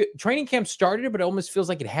almost training camp started, but it almost feels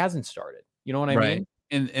like it hasn't started. You know what I mean?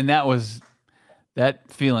 And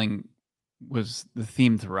that feeling was the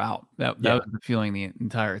theme throughout. That was the feeling the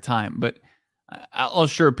entire time. But I'll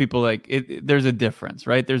assure people, like, there's a difference,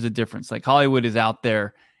 right? There's a difference. Like, Hollywood is out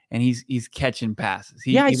there and he's catching passes.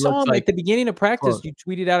 I saw him at the beginning of practice. You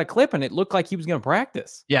tweeted out a clip and it looked like he was going to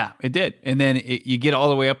practice. Yeah, it did. And then you get all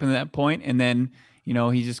the way up into that point, and then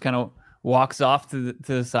he just kind of walks off to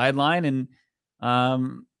the sideline, and I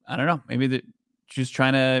don't know, maybe they're just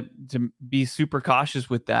trying to be super cautious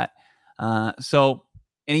with that. So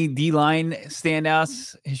any D-line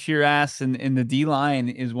standouts, Hashir asks, and the D-line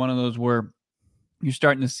is one of those where you're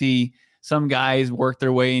starting to see some guys work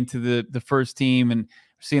their way into the first team, and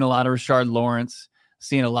we're seeing a lot of Rashard Lawrence,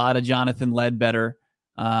 seeing a lot of Jonathan Ledbetter,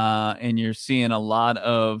 and you're seeing a lot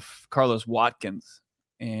of Carlos Watkins.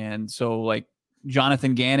 And so, like,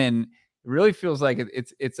 Jonathan Gannon, it really feels like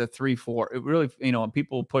it's a 3-4. It really, when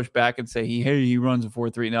people push back and say he runs a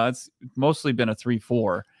 4-3. No, it's mostly been a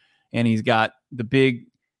 3-4, and he's got the big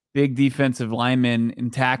defensive linemen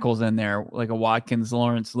and tackles in there, like a Watkins,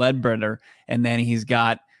 Lawrence, Ledbetter, and then he's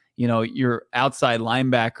got your outside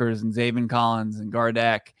linebackers and Zaven Collins and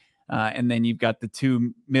Gardeck, and then you've got the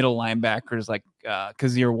 2 middle linebackers like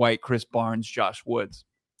Kazir White, Chris Barnes, Josh Woods.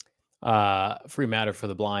 Free matter for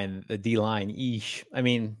the blind, the D-line. I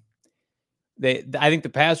mean, I think the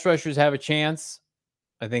pass rushers have a chance.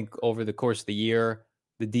 I think over the course of the year,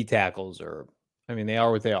 the D tackles they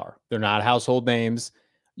are what they are. They're not household names.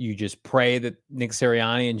 You just pray that Nick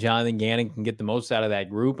Sirianni and Jonathan Gannon can get the most out of that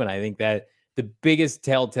group. And I think that the biggest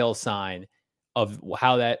telltale sign of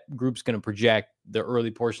how that group's going to project the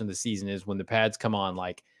early portion of the season is when the pads come on.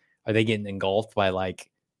 Like, are they getting engulfed by like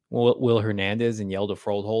Will Hernandez and Yelda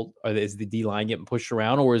Froholt? Is the D line getting pushed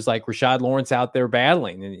around, or is like Rashad Lawrence out there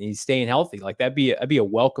battling and he's staying healthy? Like that'd be a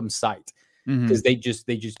welcome sight because they just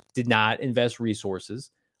did not invest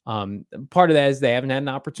resources. Part of that is they haven't had an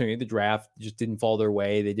opportunity. The draft just didn't fall their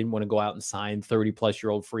way. They didn't want to go out and sign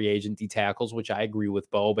 30-plus-year-old free agent D tackles, which I agree with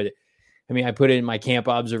Bo. But I mean, I put it in my camp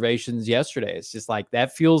observations yesterday. It's just like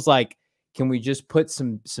that feels like, can we just put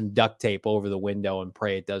some duct tape over the window and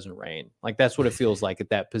pray it doesn't rain? Like that's what it feels like at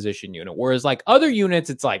that position unit. Whereas like other units,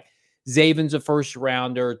 it's like Zaven's a first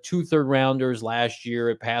rounder, 2 third-rounders last year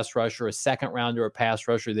at pass rusher, a second rounder at pass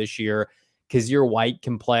rusher this year. Kazir White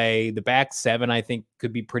can play. The back 7, I think,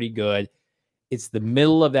 could be pretty good. It's the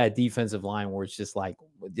middle of that defensive line where it's just like,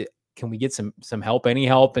 can we get some help? Any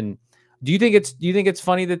help? And do you think it's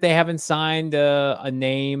funny that they haven't signed a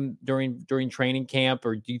name during training camp,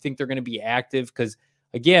 or do you think they're going to be active? Because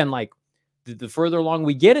again, like the further along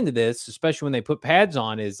we get into this, especially when they put pads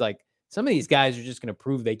on, is like some of these guys are just going to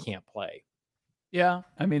prove they can't play. Yeah,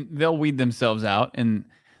 I mean they'll weed themselves out, and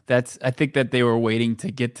I think that they were waiting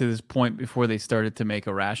to get to this point before they started to make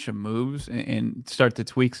a rash of moves and start to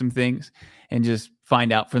tweak some things and just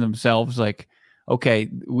find out for themselves, like, okay,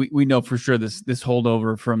 we know for sure this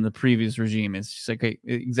holdover from the previous regime is just like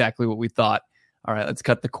exactly what we thought. All right, let's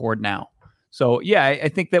cut the cord now. So yeah, I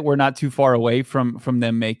think that we're not too far away from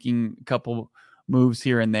them making a couple moves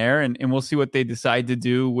here and there, and we'll see what they decide to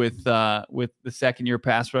do with the second-year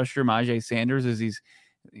pass rusher Myjai Sanders, as he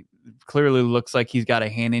clearly looks like he's got a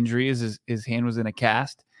hand injury, as his hand was in a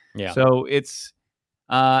cast. Yeah. So it's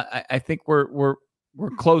I think we're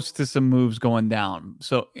close to some moves going down.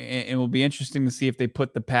 So it will be interesting to see if they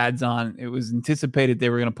put the pads on. It was anticipated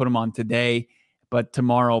they were going to put them on today, but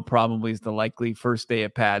tomorrow probably is the likely first day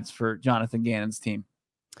of pads for Jonathan Gannon's team.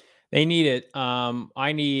 They need it.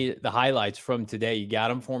 I need the highlights from today. You got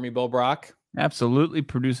them for me, Bo Brock? Absolutely.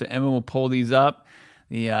 Producer Emma will pull these up.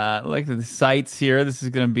 The sights here. This is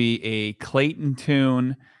going to be a Clayton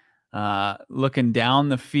Tune looking down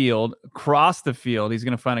the field, across the field. He's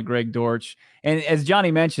going to find a Greg Dortch. And as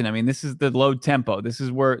Johnny mentioned, I mean, this is the low tempo. This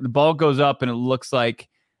is where the ball goes up and it looks like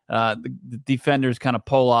the defenders kind of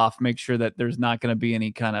pull off, make sure that there's not going to be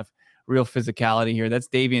any kind of real physicality here. That's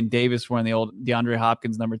Davian Davis wearing the old DeAndre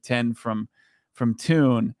Hopkins number 10 from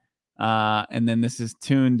Tune. And then this is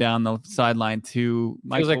Tune down the sideline to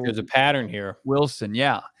Michael. Feels like there's a pattern here. Wilson,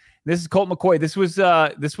 yeah. This is Colt McCoy. This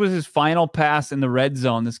was his final pass in the red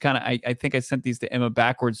zone. This kind of I think I sent these to Emma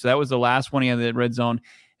backwards. So that was the last one he had in the red zone.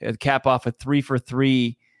 Cap off a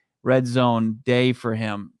 3-for-3 red zone day for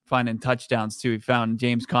him, finding touchdowns too. He found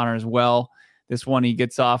James Conner as well. This one he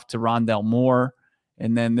gets off to Rondell Moore,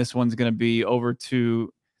 and then this one's going to be over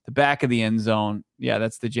to the back of the end zone. Yeah,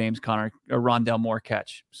 that's the James Conner or Rondell Moore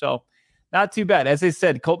catch. So not too bad. As I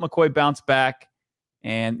said, Colt McCoy bounced back.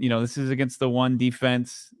 And, this is against the one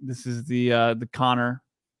defense. This is the Connor.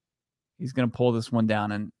 He's going to pull this one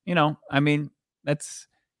down. And, I mean, that's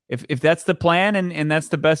if that's the plan and that's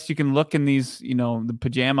the best you can look in these, the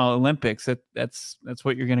pajama Olympics, that's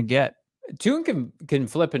what you're going to get. Tune can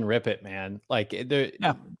flip and rip it, man. Like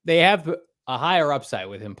they have a higher upside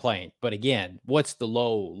with him playing. But again, what's the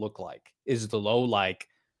low look like? Is the low like,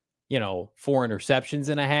 4 interceptions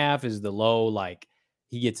and a half? Is the low like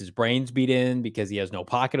he gets his brains beat in because he has no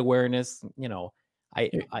pocket awareness? I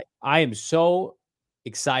am so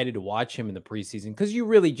excited to watch him in the preseason because you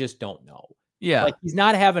really just don't know. Yeah. Like he's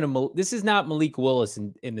not having this is not Malik Willis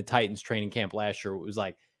in the Titans training camp last year. It was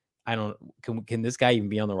like, can this guy even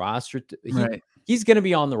be on the roster? He's going to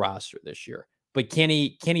be on the roster this year, but can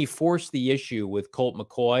he force the issue with Colt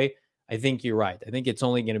McCoy? I think you're right. I think it's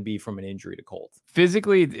only going to be from an injury to Colt.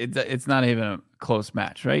 Physically, it's not even a close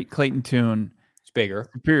match, right? Clayton Tune, bigger,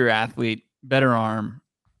 superior athlete, better arm,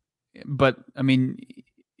 but I mean,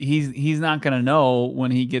 he's not going to know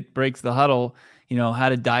when he breaks the huddle, how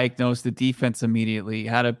to diagnose the defense immediately,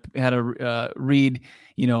 how to read,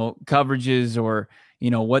 coverages or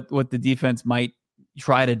what the defense might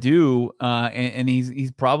try to do, and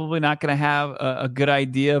he's probably not going to have a good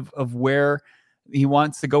idea of where he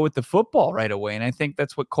wants to go with the football right away. And I think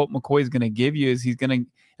that's what Colt McCoy is going to give you, is he's going to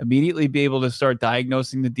immediately be able to start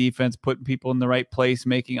diagnosing the defense, putting people in the right place,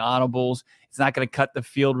 making audibles. It's not going to cut the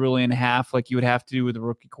field really in half like you would have to do with a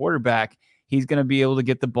rookie quarterback. He's going to be able to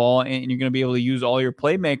get the ball, and you're going to be able to use all your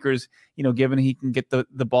playmakers, given he can get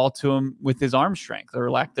the ball to him with his arm strength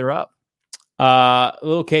or lack thereof.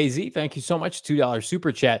 Little KZ, thank you so much. $2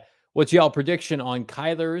 super chat. What's y'all prediction on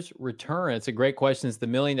Kyler's return? It's a great question. It's the $1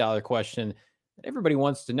 million question that everybody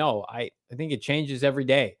wants to know. I think it changes every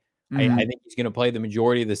day. I think he's going to play the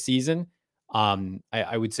majority of the season.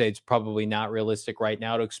 I would say it's probably not realistic right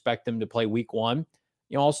now to expect him to play week 1.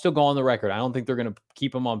 I'll still go on the record. I don't think they're going to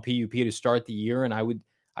keep him on PUP to start the year. And I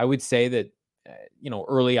would say that,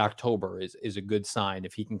 early October is a good sign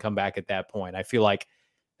if he can come back at that point. I feel like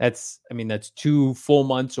that's 2 full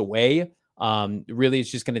months away. Really,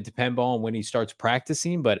 it's just going to depend on when he starts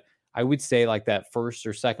practicing. But I would say like that first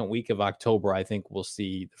or second week of October, I think we'll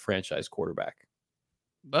see the franchise quarterback.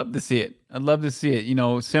 Love to see it. I'd love to see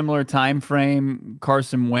it. Similar time frame.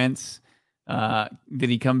 Carson Wentz. Did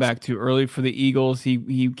he come back too early for the Eagles?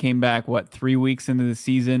 He came back 3 weeks into the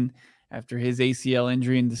season after his ACL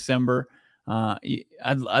injury in December.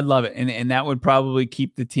 I'd love it, and that would probably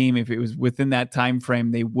keep the team, if it was within that time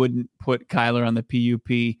frame, they wouldn't put Kyler on the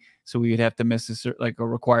PUP, so we would have to miss a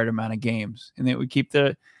required amount of games, and it would keep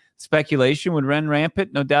the speculation would run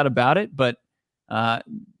rampant, no doubt about it. But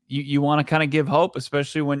you want to kind of give hope,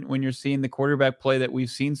 especially when you're seeing the quarterback play that we've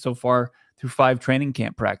seen so far through 5 training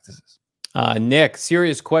camp practices. Nick,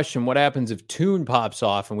 serious question. What happens if Tune pops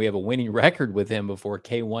off and we have a winning record with him before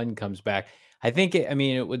K1 comes back? I think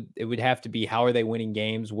it would have to be, how are they winning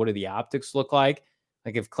games? What do the optics look like?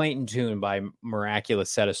 Like if Clayton Tune, by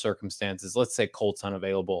miraculous set of circumstances, let's say Colt's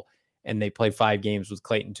unavailable and they play 5 games with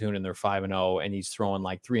Clayton Tune and they're 5-0 and he's throwing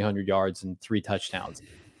like 300 yards and 3 touchdowns.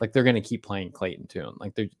 Like they're going to keep playing Clayton Tune.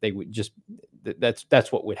 Like they would just,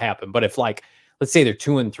 that's what would happen. But if like, let's say they're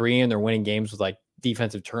 2-3 and they're winning games with like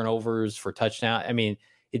defensive turnovers for touchdown,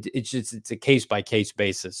 it's a case by case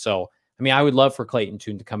basis. So, I would love for Clayton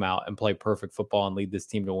Tune to come out and play perfect football and lead this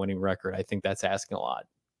team to a winning record. I think that's asking a lot.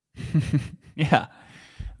 Yeah.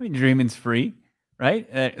 Dreaming's free, right?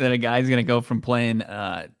 That a guy's going to go from playing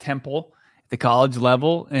Temple at the college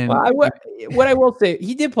level. And what I will say,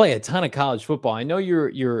 he did play a ton of college football. I know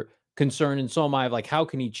you're concerned, and so am I, of like, how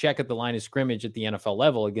can he check at the line of scrimmage at the NFL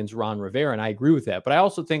level against Ron Rivera? And I agree with that. But I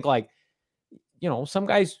also think some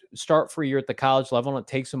guys start for a year at the college level and it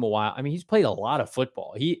takes them a while. He's played a lot of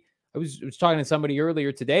football. I was talking to somebody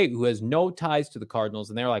earlier today who has no ties to the Cardinals,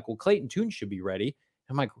 and they're like, well, Clayton Tune should be ready.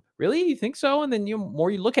 I'm like, really? You think so? And then more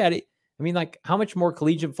you look at it, how much more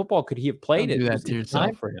collegiate football could he have played? Don't do that to yourself.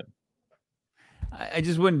 Time for him. I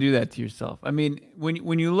just wouldn't do that to yourself.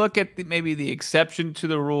 When you look at maybe the exception to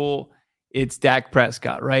the rule, it's Dak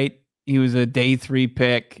Prescott, right? He was a day 3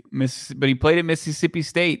 pick, but he played at Mississippi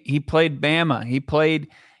State. He played Bama. He played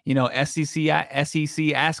SEC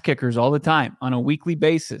ass kickers all the time on a weekly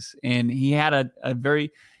basis. And he had a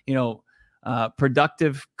very,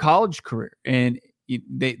 productive college career. And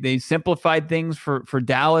they simplified things for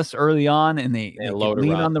Dallas early on, and they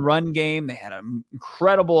lean on the run game. They had an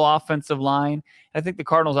incredible offensive line. I think the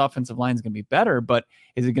Cardinals offensive line is going to be better, but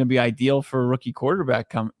is it going to be ideal for a rookie quarterback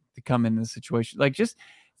to come in this situation? Like, just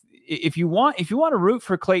if you want to root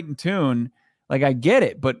for Clayton Tune, like, I get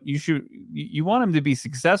it, but you want him to be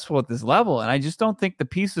successful at this level. And I just don't think the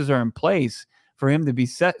pieces are in place for him to be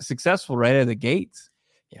successful right out of the gates.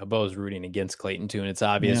 Yeah, Bo's rooting against Clayton Tune. It's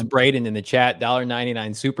obvious. Yeah. Braden in the chat,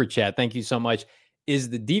 $1.99 super chat. Thank you so much. Is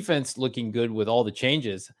the defense looking good with all the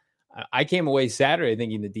changes? I came away Saturday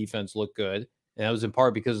thinking the defense looked good, and that was in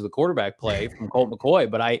part because of the quarterback play from Colt McCoy.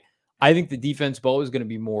 But I think the defense, Bo, is going to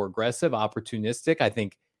be more aggressive, opportunistic. I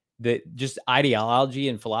think that just ideology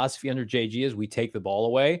and philosophy under JG is we take the ball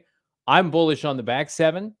away. I'm bullish on the back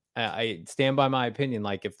 7. I stand by my opinion.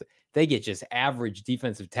 Like, if they get just average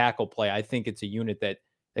defensive tackle play, I think it's a unit that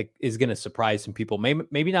is going to surprise some people.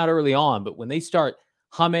 Maybe not early on, but when they start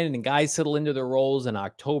humming and guys settle into their roles in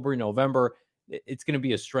October, November, it's going to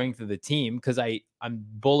be a strength of the team, because I'm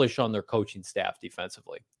bullish on their coaching staff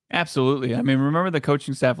defensively. Absolutely. Remember the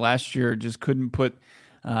coaching staff last year just couldn't put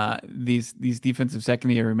these defensive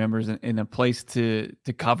secondary members in a place to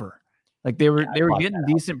cover. Like, they were getting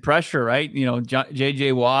decent pressure, right?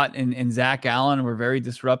 JJ Watt and Zach Allen were very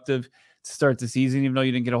disruptive to start the season, even though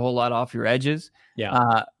you didn't get a whole lot off your edges.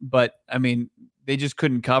 Yeah. But they just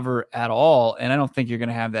couldn't cover at all. And I don't think you're going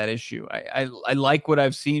to have that issue. I like what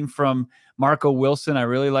I've seen from Marco Wilson. I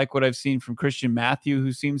really like what I've seen from Christian Matthew,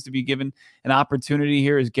 who seems to be given an opportunity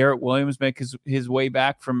here as Garrett Williams makes his way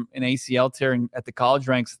back from an ACL tearing at the college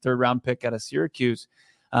ranks, 3rd round pick out of Syracuse.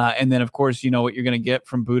 And then, of course, what you're going to get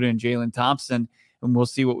from Buda and Jalen Thompson, and we'll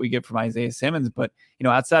see what we get from Isaiah Simmons. But,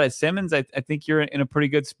 outside of Simmons, I think you're in a pretty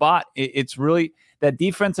good spot. It's really that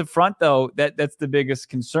defensive front, though, that's the biggest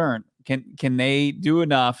concern. Can they do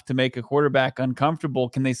enough to make a quarterback uncomfortable?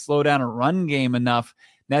 Can they slow down a run game enough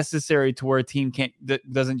necessary to where a team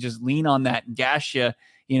doesn't just lean on that and gash you,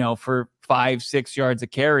 for 5-6 yards a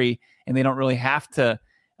carry, and they don't really have to,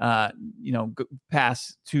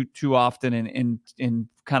 pass too often and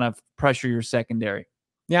kind of pressure your secondary?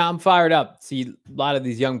 Yeah, I'm fired up. See a lot of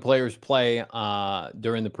these young players play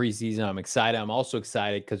during the preseason. I'm excited. I'm also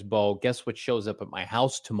excited because, Bo, guess what shows up at my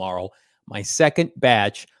house tomorrow? My second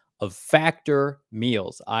batch of Factor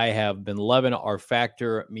meals. I have been loving our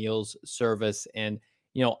Factor meals service. And,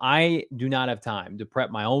 I do not have time to prep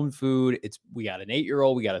my own food. We got an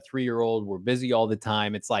 8-year-old, we got a 3-year-old. We're busy all the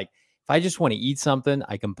time. It's like, if I just want to eat something,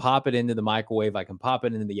 I can pop it into the microwave. I can pop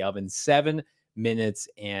it into the oven, 7 minutes,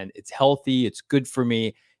 and it's healthy. It's good for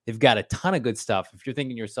me. They've got a ton of good stuff. If you're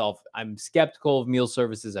thinking to yourself, I'm skeptical of meal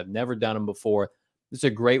services, I've never done them before, this is a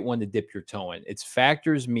great one to dip your toe in. It's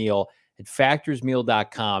Factor's Meal at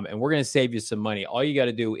factorsmeal.com, and we're going to save you some money. All you got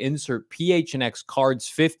to do, insert PHNX Cards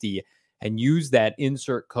 50 and use that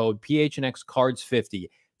insert code PHNX Cards 50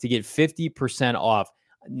 to get 50% off.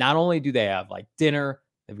 Not only do they have like dinner,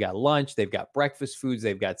 they've got lunch, they've got breakfast foods,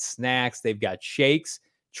 they've got snacks, they've got shakes.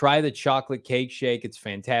 Try the chocolate cake shake. It's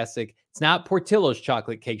fantastic. It's not Portillo's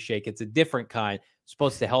chocolate cake shake. It's a different kind. It's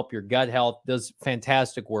supposed to help your gut health. Does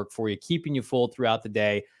fantastic work for you, keeping you full throughout the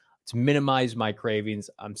day. To minimize my cravings.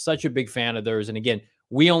 I'm such a big fan of theirs. And again,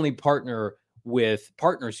 we only partner with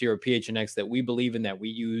partners here at PHNX that we believe in, that we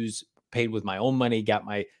use, paid with my own money, got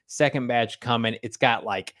my second batch coming. It's got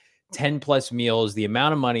like 10 plus meals. The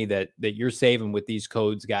amount of money that you're saving with these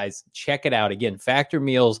codes, guys, check it out. Again,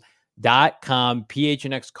 factormeals.com,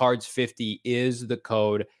 PHNX Cards 50 is the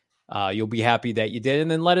code. You'll be happy that you did.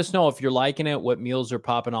 And then let us know if you're liking it, what meals are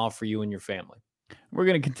popping off for you and your family. We're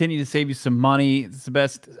going to continue to save you some money. It's the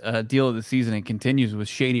best deal of the season. It continues with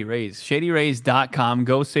Shady Rays. ShadyRays.com.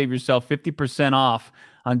 Go save yourself 50% off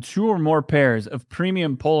on 2 or more pairs of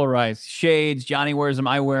premium polarized shades. Johnny wears them.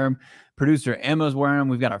 I wear them. Producer Emma's wearing them.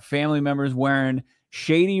 We've got our family members wearing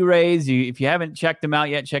Shady Rays. If you haven't checked them out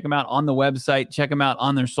yet, check them out on the website. Check them out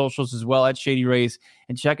on their socials as well at Shady Rays.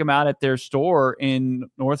 And check them out at their store in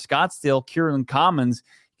North Scottsdale, Kierland Commons.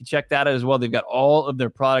 You can check that out as well. They've got all of their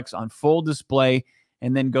products on full display.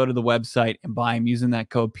 And then go to the website and buy them using that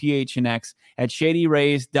code PHNX at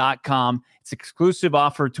ShadyRays.com. It's an exclusive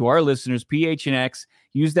offer to our listeners, PHNX.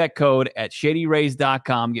 Use that code at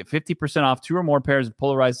ShadyRays.com. Get 50% off 2 or more pairs of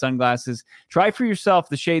polarized sunglasses. Try for yourself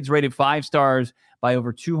the shades rated 5 stars by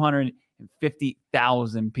over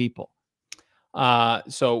 250,000 people.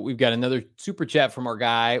 So we've got another super chat from our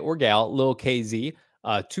guy or gal, Lil KZ.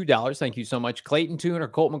 $2. Thank you so much. Clayton Tune or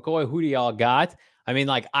Colt McCoy, who do y'all got? I mean,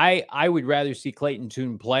 like, I would rather see Clayton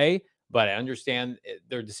Tune play, but I understand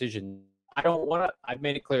their decision. I've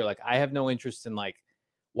made it clear, like, I have no interest in, like,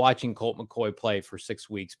 watching Colt McCoy play for 6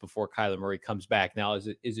 weeks before Kyler Murray comes back. Now, is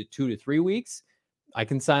it 2 to 3 weeks? I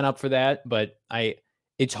can sign up for that, but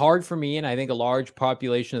it's hard for me, and I think a large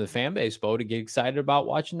population of the fan base, Bo, to get excited about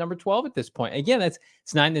watching number 12 at this point. Again, it's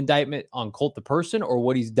not an indictment on Colt the person or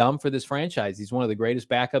what he's done for this franchise. He's one of the greatest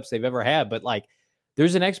backups they've ever had, but, like,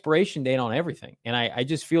 there's an expiration date on everything. And I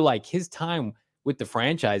just feel like his time with the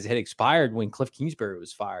franchise had expired when Cliff Kingsbury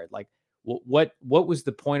was fired. Like, what was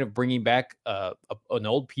the point of bringing back an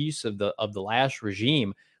old piece of the last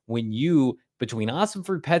regime when you, between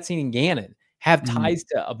Ossenford, Petzing, and Gannon, have ties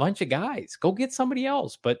to a bunch of guys? Go get somebody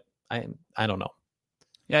else. But I don't know.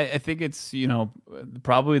 Yeah, I think it's,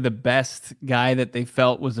 probably the best guy that they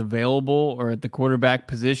felt was available or at the quarterback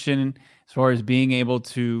position as far as being able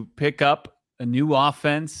to pick up a new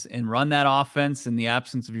offense and run that offense in the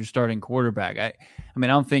absence of your starting quarterback. I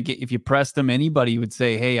mean, I don't think if you pressed them, anybody would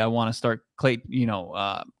say, hey, I want to start Colt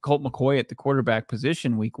McCoy at the quarterback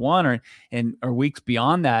position week 1 or weeks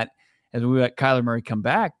beyond that as we let Kyler Murray come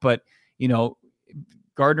back. But,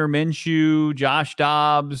 Gardner Minshew, Josh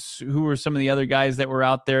Dobbs, who were some of the other guys that were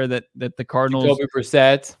out there that the Cardinals.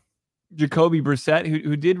 Jacoby Brissett,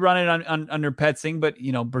 who did run it on under Petzing, but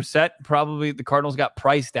Brissett, probably the Cardinals got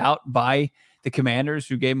priced out by the Commanders,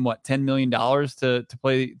 who gave him $10 million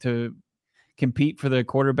to compete for the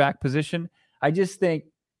quarterback position. I just think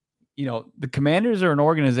the Commanders are an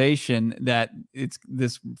organization that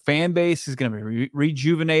this fan base is going to be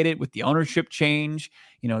rejuvenated with the ownership change.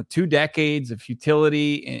 2 decades of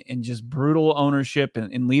futility and just brutal ownership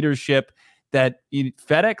and leadership. That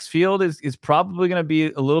FedEx Field is probably going to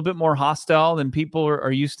be a little bit more hostile than people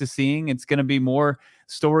are used to seeing. It's going to be more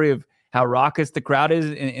story of how raucous the crowd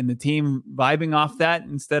is and the team vibing off that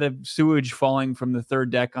instead of sewage falling from the 3rd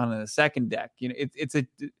deck onto the 2nd deck.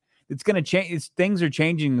 It's going to change. Things are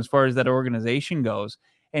changing as far as that organization goes.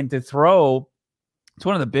 And to throw, it's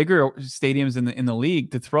one of the bigger stadiums in the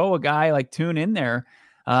league. To throw a guy like Tune in there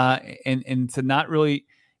and to not really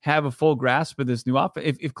have a full grasp of this new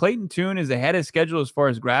offense. If Clayton Tune is ahead of schedule as far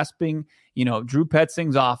as grasping, Drew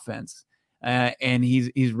Petzing's offense, and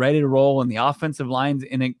he's ready to roll, and the offensive line's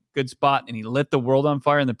in a good spot and he lit the world on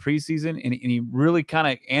fire in the preseason, and he really kind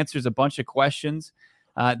of answers a bunch of questions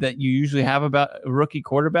that you usually have about a rookie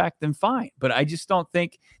quarterback, then fine. But I just don't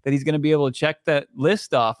think that he's going to be able to check that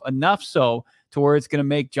list off enough so to where it's going to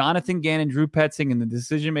make Jonathan Gannon, Drew Petzing, and the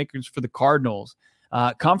decision makers for the Cardinals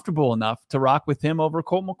comfortable enough to rock with him over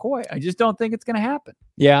Colt McCoy. I just don't think it's going to happen.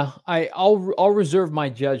 Yeah, I'll reserve my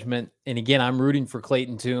judgment. And again, I'm rooting for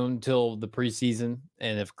Clayton Tune till the preseason.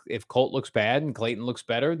 And if Colt looks bad and Clayton looks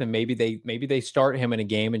better, then maybe they start him in a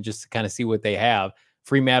game and just kind of see what they have.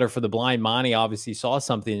 Free matter for the blind. Monty obviously saw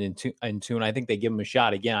something in Tune. I think they give him a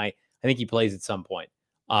shot again. I think he plays at some point.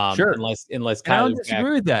 Sure, unless I don't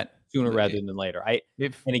disagree with that. Sooner rather than later.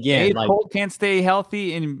 If again, Colt can't stay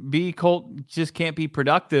healthy, and B, Colt just can't be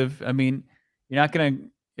productive. I mean, you're not going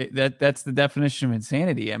to. That's the definition of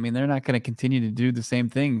insanity. I mean, they're not going to continue to do the same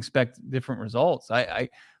thing, expect different results. I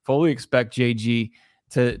fully expect JG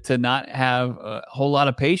to not have a whole lot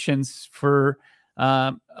of patience for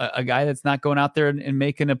a guy that's not going out there and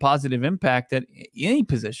making a positive impact at any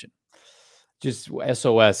position. Just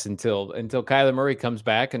SOS until Kyler Murray comes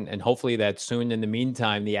back, and hopefully that's soon. In the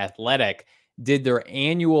meantime, The Athletic did their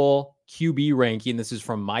annual QB ranking. This is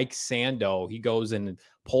from Mike Sando. He goes and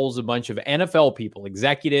polls a bunch of NFL people,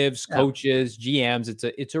 executives, coaches, GMs.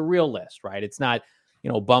 It's a real list, right? It's not,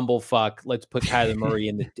 bumblefuck. Let's put Kyler Murray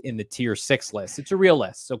in the tier 6 list. It's a real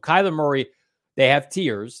list. So Kyler Murray, they have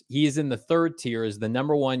tiers. He is in the third tier, is the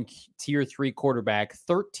number 1 tier 3 quarterback,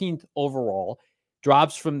 13th overall.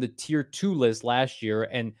 Drops from the tier 2 list last year.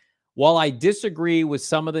 And while I disagree with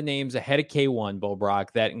some of the names ahead of K1, Bo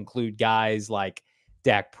Brock, that include guys like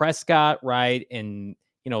Dak Prescott, right? And,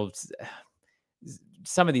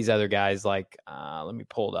 some of these other guys like, let me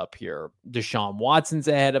pull it up here. Deshaun Watson's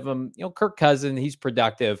ahead of him. Kirk Cousins, he's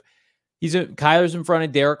productive. Kyler's in front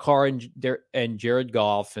of Derek Carr and Jared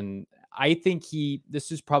Goff. And I think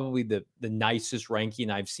this is probably the nicest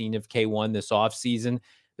ranking I've seen of K1 this offseason.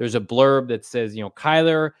 There's a blurb that says,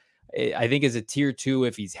 Kyler, I think, is a tier 2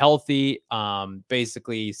 if he's healthy.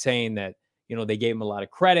 Basically saying that, they gave him a lot of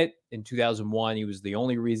credit. In 2001, he was the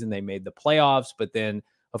only reason they made the playoffs. But then,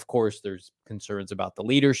 of course, there's concerns about the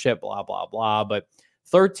leadership, blah, blah, blah. But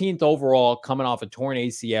 13th overall, coming off a torn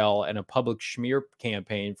ACL and a public schmear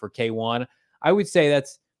campaign for K1, I would say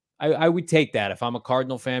I would take that if I'm a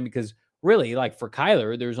Cardinal fan, because really, like for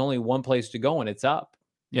Kyler, there's only one place to go, and it's up.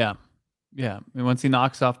 Yeah. Yeah. And once he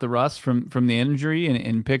knocks off the rust from the injury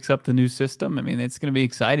and picks up the new system, I mean, it's going to be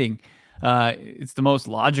exciting. It's the most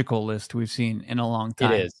logical list we've seen in a long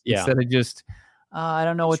time. It is. Yeah. Instead of just, I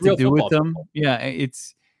don't know what to do with them. Football. Yeah.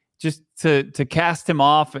 It's just to cast him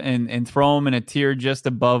off and throw him in a tier just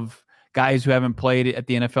above guys who haven't played at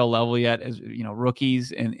the NFL level yet, as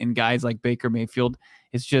rookies and guys like Baker Mayfield.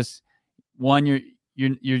 It's just one,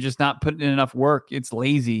 you're just not putting in enough work. It's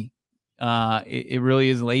lazy. It really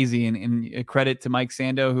is lazy, and a credit to Mike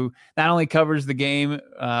Sando, who not only covers the game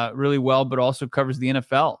really well, but also covers the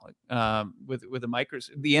NFL with a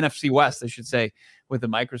microscope, the NFC West, I should say, with a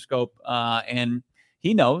microscope. And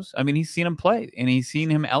he knows. I mean, he's seen him play, and he's seen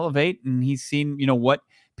him elevate, and he's seen what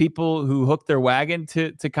people who hook their wagon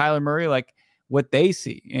to Kyler Murray, like what they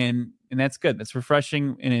see, and that's good. That's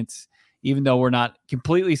refreshing, and it's, even though we're not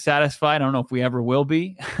completely satisfied, I don't know if we ever will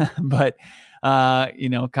be, but.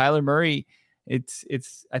 Kyler Murray, it's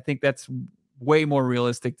I think that's way more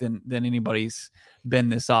realistic than anybody's been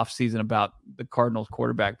this offseason about the Cardinals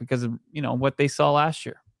quarterback, because of what they saw last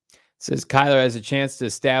year. It says Kyler has a chance to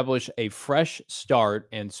establish a fresh start.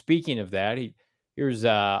 And speaking of that, here's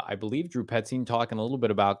I believe Drew Petzing talking a little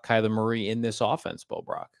bit about Kyler Murray in this offense, Bo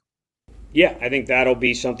Brock. Yeah, I think that'll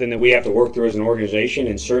be something that we have to work through as an organization,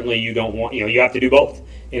 and certainly you don't want, you have to do both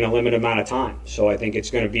in a limited amount of time. So I think it's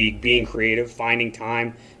going to be being creative, finding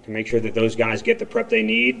time to make sure that those guys get the prep they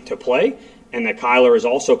need to play, and that Kyler is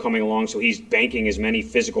also coming along, so he's banking as many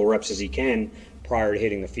physical reps as he can prior to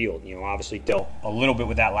hitting the field. Obviously dealt a little bit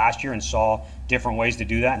with that last year and saw different ways to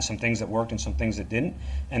do that, and some things that worked and some things that didn't.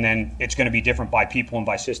 And then it's going to be different by people and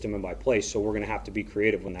by system and by place, so we're going to have to be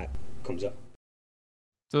creative when that comes up.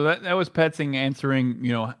 So that was Petzing answering,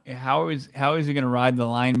 how is he going to ride the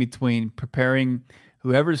line between preparing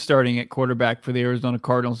whoever's starting at quarterback for the Arizona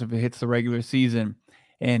Cardinals if it hits the regular season,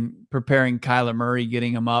 and preparing Kyler Murray,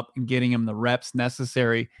 getting him up and getting him the reps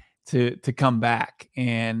necessary to come back.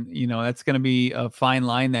 And, that's going to be a fine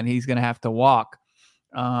line that he's going to have to walk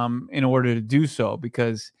in order to do so,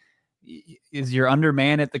 because is you're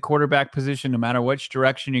undermanned at the quarterback position, no matter which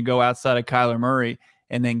direction you go outside of Kyler Murray.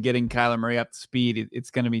 And then getting Kyler Murray up to speed,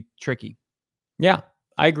 it's going to be tricky. Yeah,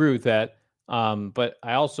 I agree with that. But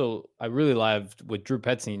I really loved what Drew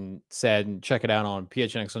Petzing said, and check it out on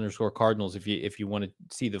PHNX_Cardinals if you want to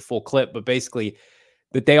see the full clip. But basically,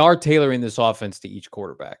 that they are tailoring this offense to each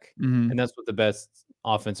quarterback. Mhm. And that's what the best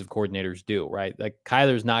offensive coordinators do, right? Like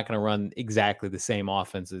Kyler's not going to run exactly the same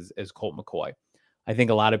offense as Colt McCoy. I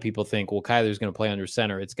think a lot of people think, well, Kyler's going to play under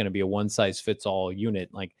center. It's going to be a one-size-fits-all unit.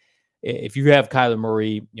 Like if you have Kyler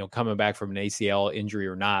Murray, coming back from an ACL injury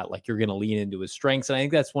or not, like you're going to lean into his strengths. And I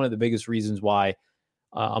think that's one of the biggest reasons why,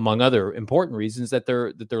 among other important reasons, that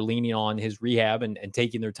they're leaning on his rehab and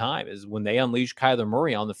taking their time, is when they unleash Kyler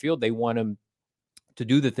Murray on the field, they want him to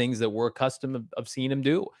do the things that we're accustomed of seeing him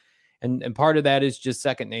do. And part of that is just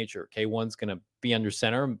second nature. K1's going to be under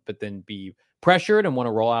center, but then be pressured and want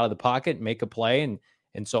to roll out of the pocket and make a play.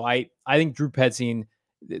 And so I think Drew Petzing,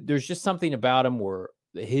 there's just something about him where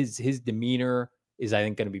his demeanor is, I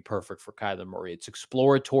think, going to be perfect for Kyler Murray. It's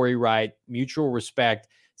exploratory, right? Mutual respect,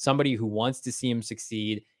 somebody who wants to see him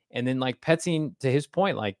succeed. And then, like Petzing, to his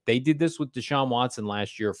point, like they did this with Deshaun Watson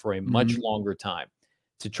last year for a much longer time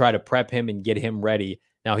to try to prep him and get him ready.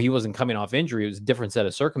 Now, he wasn't coming off injury. It was a different set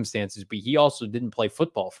of circumstances, but he also didn't play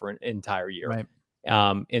football for an entire year. Right.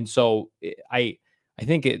 And so I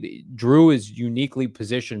think Drew is uniquely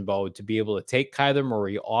positioned, Bo, to be able to take Kyler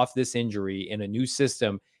Murray off this injury in a new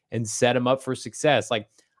system and set him up for success. Like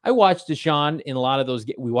I watched Deshaun in a lot of those.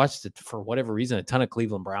 We watched it for whatever reason, a ton of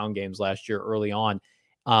Cleveland Brown games last year early on.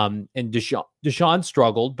 And Deshaun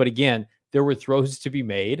struggled, but again, there were throws to be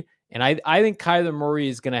made. And I think Kyler Murray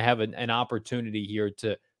is going to have an opportunity here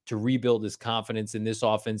to rebuild his confidence in this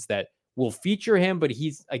offense that will feature him. But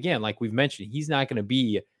he's, again, like we've mentioned, he's not going to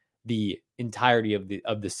be the entirety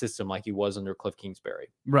of the system like he was under Cliff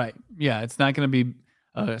Kingsbury. Right. Yeah. It's not going to be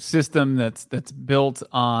a system that's built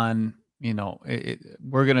on,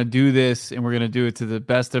 we're going to do this and we're going to do it to the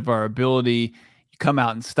best of our ability. You come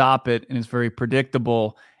out and stop it, and it's very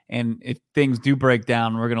predictable. And if things do break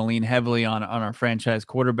down, we're going to lean heavily on our franchise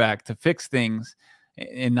quarterback to fix things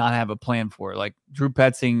and not have a plan for it. Like Drew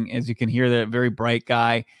Petzing, as you can hear, that very bright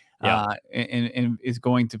guy, and is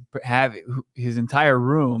going to have his entire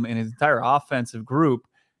room and his entire offensive group,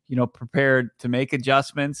 prepared to make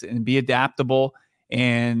adjustments and be adaptable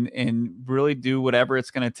and really do whatever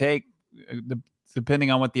it's going to take,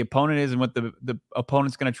 depending on what the opponent is and what the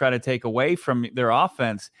opponent's going to try to take away from their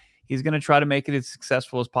offense. He's going to try to make it as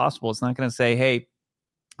successful as possible. It's not going to say, hey,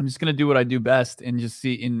 I'm just going to do what I do best and just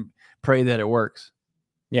see and pray that it works.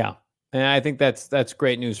 Yeah. And I think that's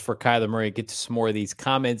great news for Kyler Murray. Get to some more of these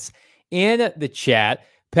comments in the chat.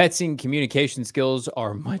 Petzing communication skills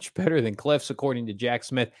are much better than Cliff's, according to Jack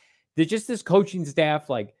Smith. They're just this coaching staff,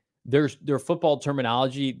 like their football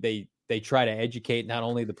terminology, they try to educate not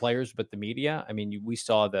only the players, but the media. I mean, we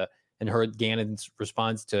saw and heard Gannon's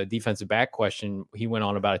response to a defensive back question. He went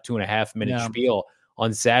on about a 2.5-minute spiel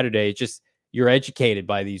on Saturday. It's just, you're educated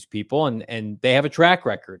by these people and they have a track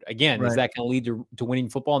record. Again, is that going to lead to winning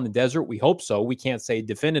football in the desert? We hope so. We can't say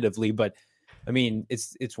definitively, but I mean,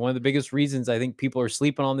 it's one of the biggest reasons I think people are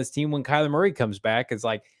sleeping on this team when Kyler Murray comes back. It's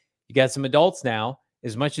like, you got some adults now.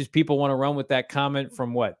 As much as people want to run with that comment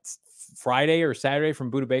from Friday or Saturday from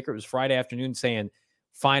Buda Baker, it was Friday afternoon, saying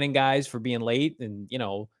fining guys for being late and,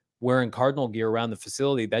 wearing Cardinal gear around the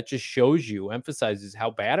facility. That just emphasizes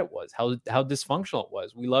how bad it was, how dysfunctional it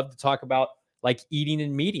was. We love to talk about like eating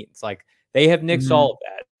in meetings. Like they have nixed all of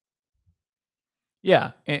that.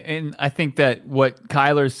 Yeah. And I think that what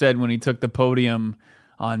Kyler said when he took the podium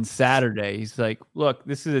on Saturday, he's like, look,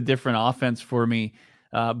 this is a different offense for me.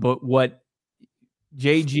 But what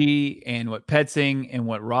JG and what Petzing and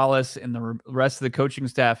what Rollis and the rest of the coaching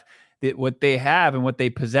staff, that what they have and what they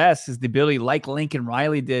possess is the ability, like Lincoln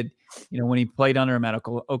Riley did, when he played under him at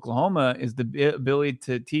Oklahoma, is the ability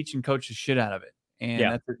to teach and coach the shit out of it.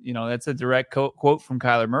 And that's a direct quote from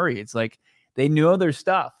Kyler Murray. It's like they know their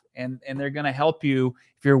stuff and they're going to help you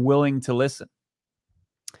if you're willing to listen.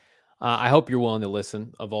 I hope you're willing to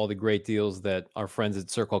listen of all the great deals that our friends at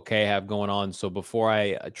Circle K have going on. So before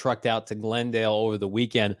I trucked out to Glendale over the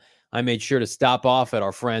weekend, I made sure to stop off at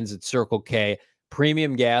our friends at Circle K.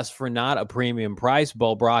 Premium gas for not a premium price.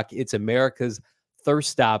 Bo Brock, it's America's thirst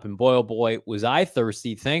stop. And boy, oh boy, was I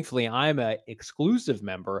thirsty. Thankfully, I'm an exclusive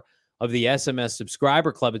member of the SMS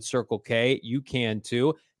subscriber club at Circle K. You can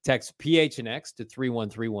too. Text PHNX to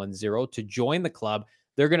 31310 to join the club.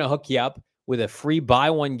 They're going to hook you up with a free buy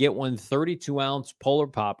one, get one 32-ounce Polar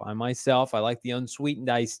Pop. I like the unsweetened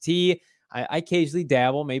iced tea. I occasionally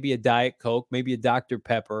dabble, maybe a Diet Coke, maybe a Dr.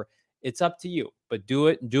 Pepper. It's up to you, but do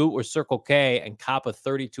it with Circle K and cop a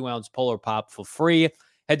 32-ounce Polar Pop for free.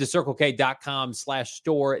 Head to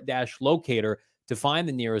circlek.com/store-locator to find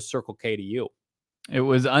the nearest Circle K to you. It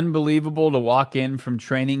was unbelievable to walk in from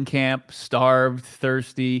training camp, starved,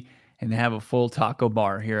 thirsty, and have a full taco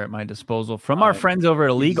bar here at my disposal from our friends over at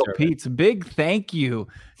Illegal Pete's. Big thank you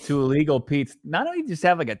to Illegal Pete's. Not only just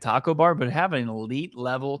have like a taco bar, but have an elite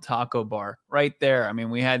level taco bar right there. I mean,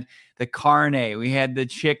 we had the carne, we had the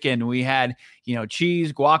chicken, we had,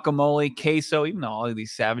 cheese, guacamole, queso, even though all of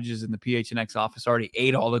these savages in the PHNX office already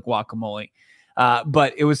ate all the guacamole.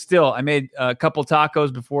 But it was still, I made a couple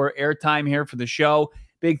tacos before airtime here for the show.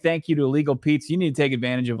 Big thank you to Illegal Pete's. You need to take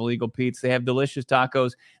advantage of Illegal Pete's. They have delicious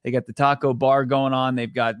tacos. They got the taco bar going on.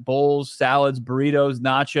 They've got bowls, salads, burritos,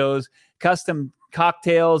 nachos, custom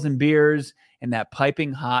cocktails and beers, and that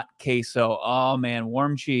piping hot queso. Oh, man,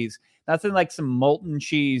 warm cheese. Nothing like some molten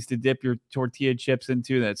cheese to dip your tortilla chips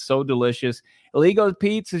into. That's so delicious. Illegal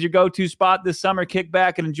Pete's is your go-to spot this summer. Kick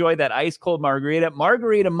back and enjoy that ice-cold margarita.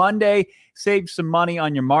 Margarita Monday. Save some money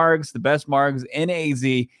on your margs. The best margs in AZ.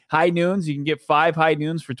 High noons. You can get 5 high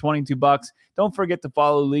noons for $22. Don't forget to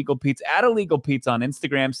follow Illegal Pete's at Illegal Pete's on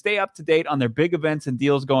Instagram. Stay up to date on their big events and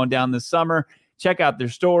deals going down this summer. Check out their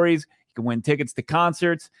stories. You can win tickets to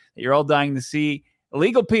concerts that you're all dying to see.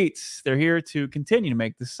 Illegal Pete's, they're here to continue to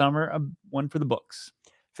make this summer one for the books.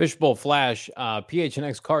 Fishbowl Flash,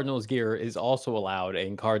 PHNX Cardinals gear is also allowed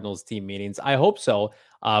in Cardinals team meetings. I hope so,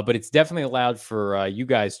 but it's definitely allowed for you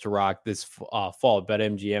guys to rock this fall at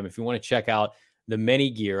BetMGM. If you want to check out the many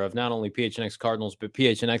gear of not only PHNX Cardinals, but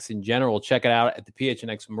PHNX in general, check it out at the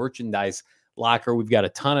PHNX merchandise locker. We've got a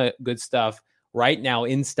ton of good stuff right now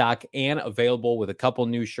in stock and available with a couple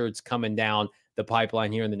new shirts coming down the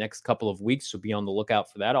pipeline here in the next couple of weeks. So be on the lookout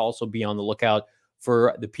for that. Also be on the lookout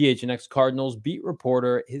for the PHNX Cardinals beat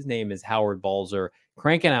reporter. His name is Howard Balzer,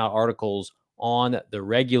 cranking out articles on the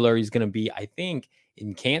regular. He's going to be, I think,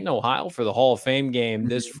 in Canton, Ohio for the Hall of Fame game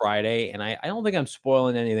this Friday. And I don't think I'm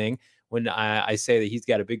spoiling anything when I say that he's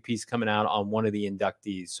got a big piece coming out on one of the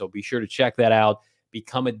inductees. So be sure to check that out.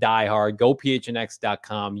 Become a diehard. Go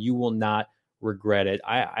PHNX.com. You will not regret it.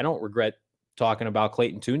 I don't regret talking about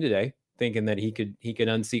Clayton Tune today, thinking that he could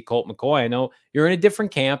unseat Colt McCoy. I know you're in a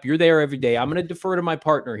different camp. You're there every day. I'm going to defer to my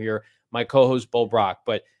partner here, my co-host Bo Brock.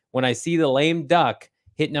 But when I see the lame duck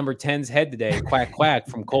hit number 10's head today, quack, quack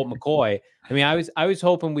from Colt McCoy, I mean, I was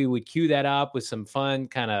hoping we would cue that up with some fun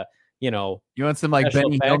kind of, you want some like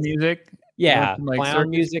Benny Hill music? Yeah. Some, like, clown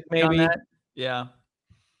music maybe. Yeah.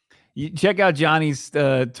 You check out Johnny's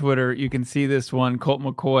Twitter. You can see this one. Colt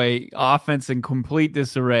McCoy, offense in complete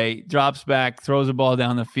disarray, drops back, throws a ball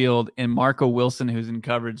down the field, and Marco Wilson, who's in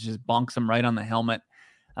coverage, just bonks him right on the helmet,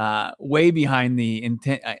 way behind the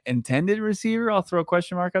intended receiver. I'll throw a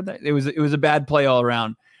question mark on that. It was a bad play all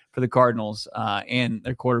around for the Cardinals and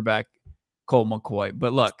their quarterback, Colt McCoy.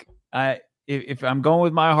 But look, if I'm going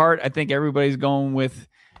with my heart, I think everybody's going with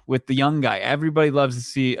the young guy. Everybody loves to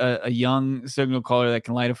see a young signal caller that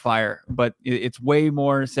can light a fire, but it's way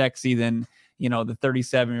more sexy than, the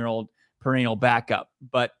 37-year-old perennial backup.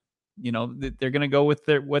 But, they're going to go with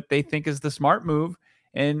what they think is the smart move.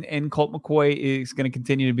 And Colt McCoy is going to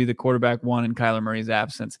continue to be the quarterback one in Kyler Murray's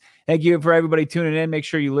absence. Thank you for everybody tuning in. Make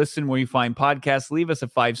sure you listen where you find podcasts. Leave us a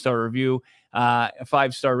 5-star review, a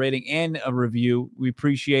 5-star rating, and a review. We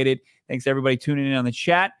appreciate it. Thanks everybody tuning in on the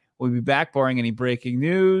chat. We'll be back barring any breaking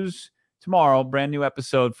news tomorrow. Brand new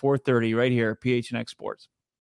episode, 4:30 right here, PHNX Sports.